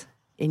mattress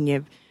in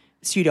your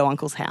pseudo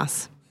uncle's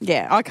house.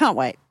 Yeah, I can't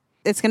wait.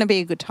 It's going to be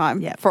a good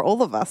time for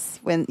all of us.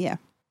 Well, what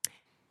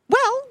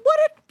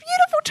a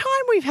beautiful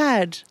time we've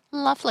had.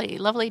 Lovely.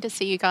 Lovely to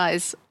see you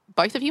guys,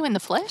 both of you in the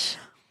flesh.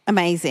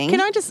 Amazing.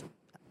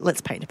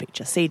 Let's paint a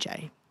picture.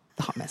 CJ,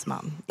 the hot mess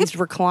mum, is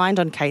reclined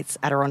on Kate's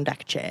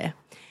Adirondack chair.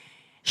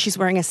 She's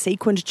wearing a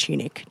sequined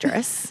tunic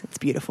dress. It's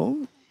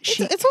beautiful.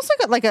 It's also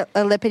got like a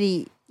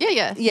leopardy.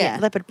 Yeah.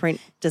 Leopard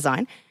print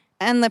design.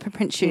 And leopard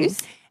print shoes.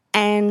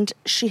 And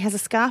she has a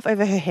scarf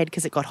over her head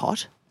because it got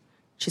hot.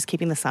 She's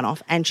keeping the sun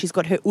off. And she's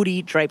got her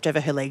hoodie draped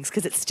over her legs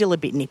because it's still a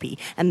bit nippy.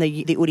 And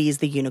the hoodie is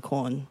the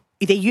unicorn.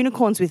 They're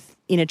unicorns with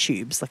inner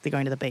tubes, like they're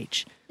going to the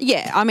beach.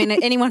 Yeah, I mean,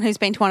 anyone who's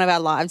been to one of our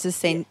lives has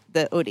seen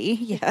the hoodie.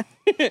 Yeah.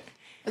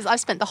 I've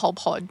spent the whole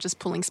pod just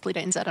pulling split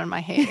ends out of my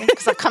hair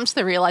because I've come to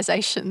the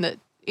realization that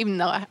even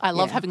though I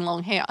love having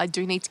long hair, I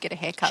do need to get a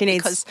haircut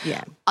because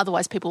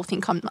otherwise people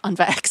think I'm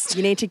unvaxxed.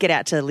 You need to get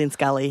out to Lynn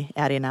Scully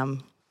out in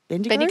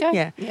Bendigo. Bendigo?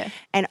 Yeah.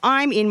 And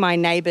I'm in my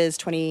neighbour's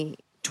 20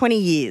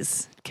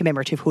 years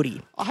commemorative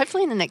hoodie. Well,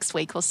 hopefully in the next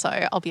week or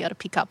so I'll be able to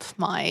pick up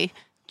my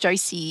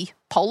Josie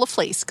polar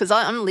fleece because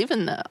I'm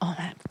living the,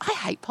 I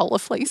hate polar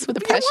fleece with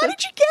a passion. Why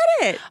did you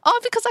get it? Oh,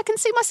 because I can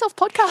see myself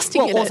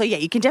podcasting in also,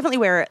 it. you can definitely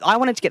wear it. I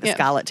wanted to get the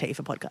Scarlet tee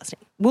for podcasting.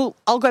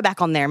 I'll go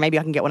back on there. Maybe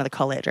I can get one of the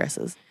collet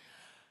dresses.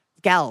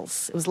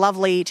 Gals, it was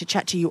lovely to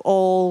chat to you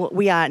all.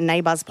 We are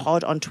Neighbours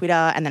Pod on Twitter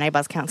and the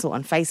Neighbours Council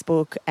on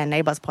Facebook and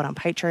Neighbours Pod on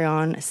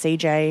Patreon.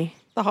 CJ.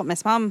 The Hot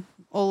Mess Mum,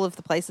 all of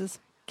the places.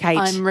 Kate.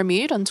 I'm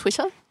Remude on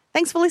Twitter.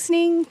 Thanks for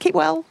listening. Keep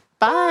well.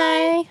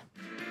 Bye.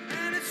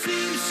 And it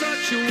seems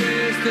such a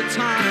waste of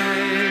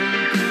time.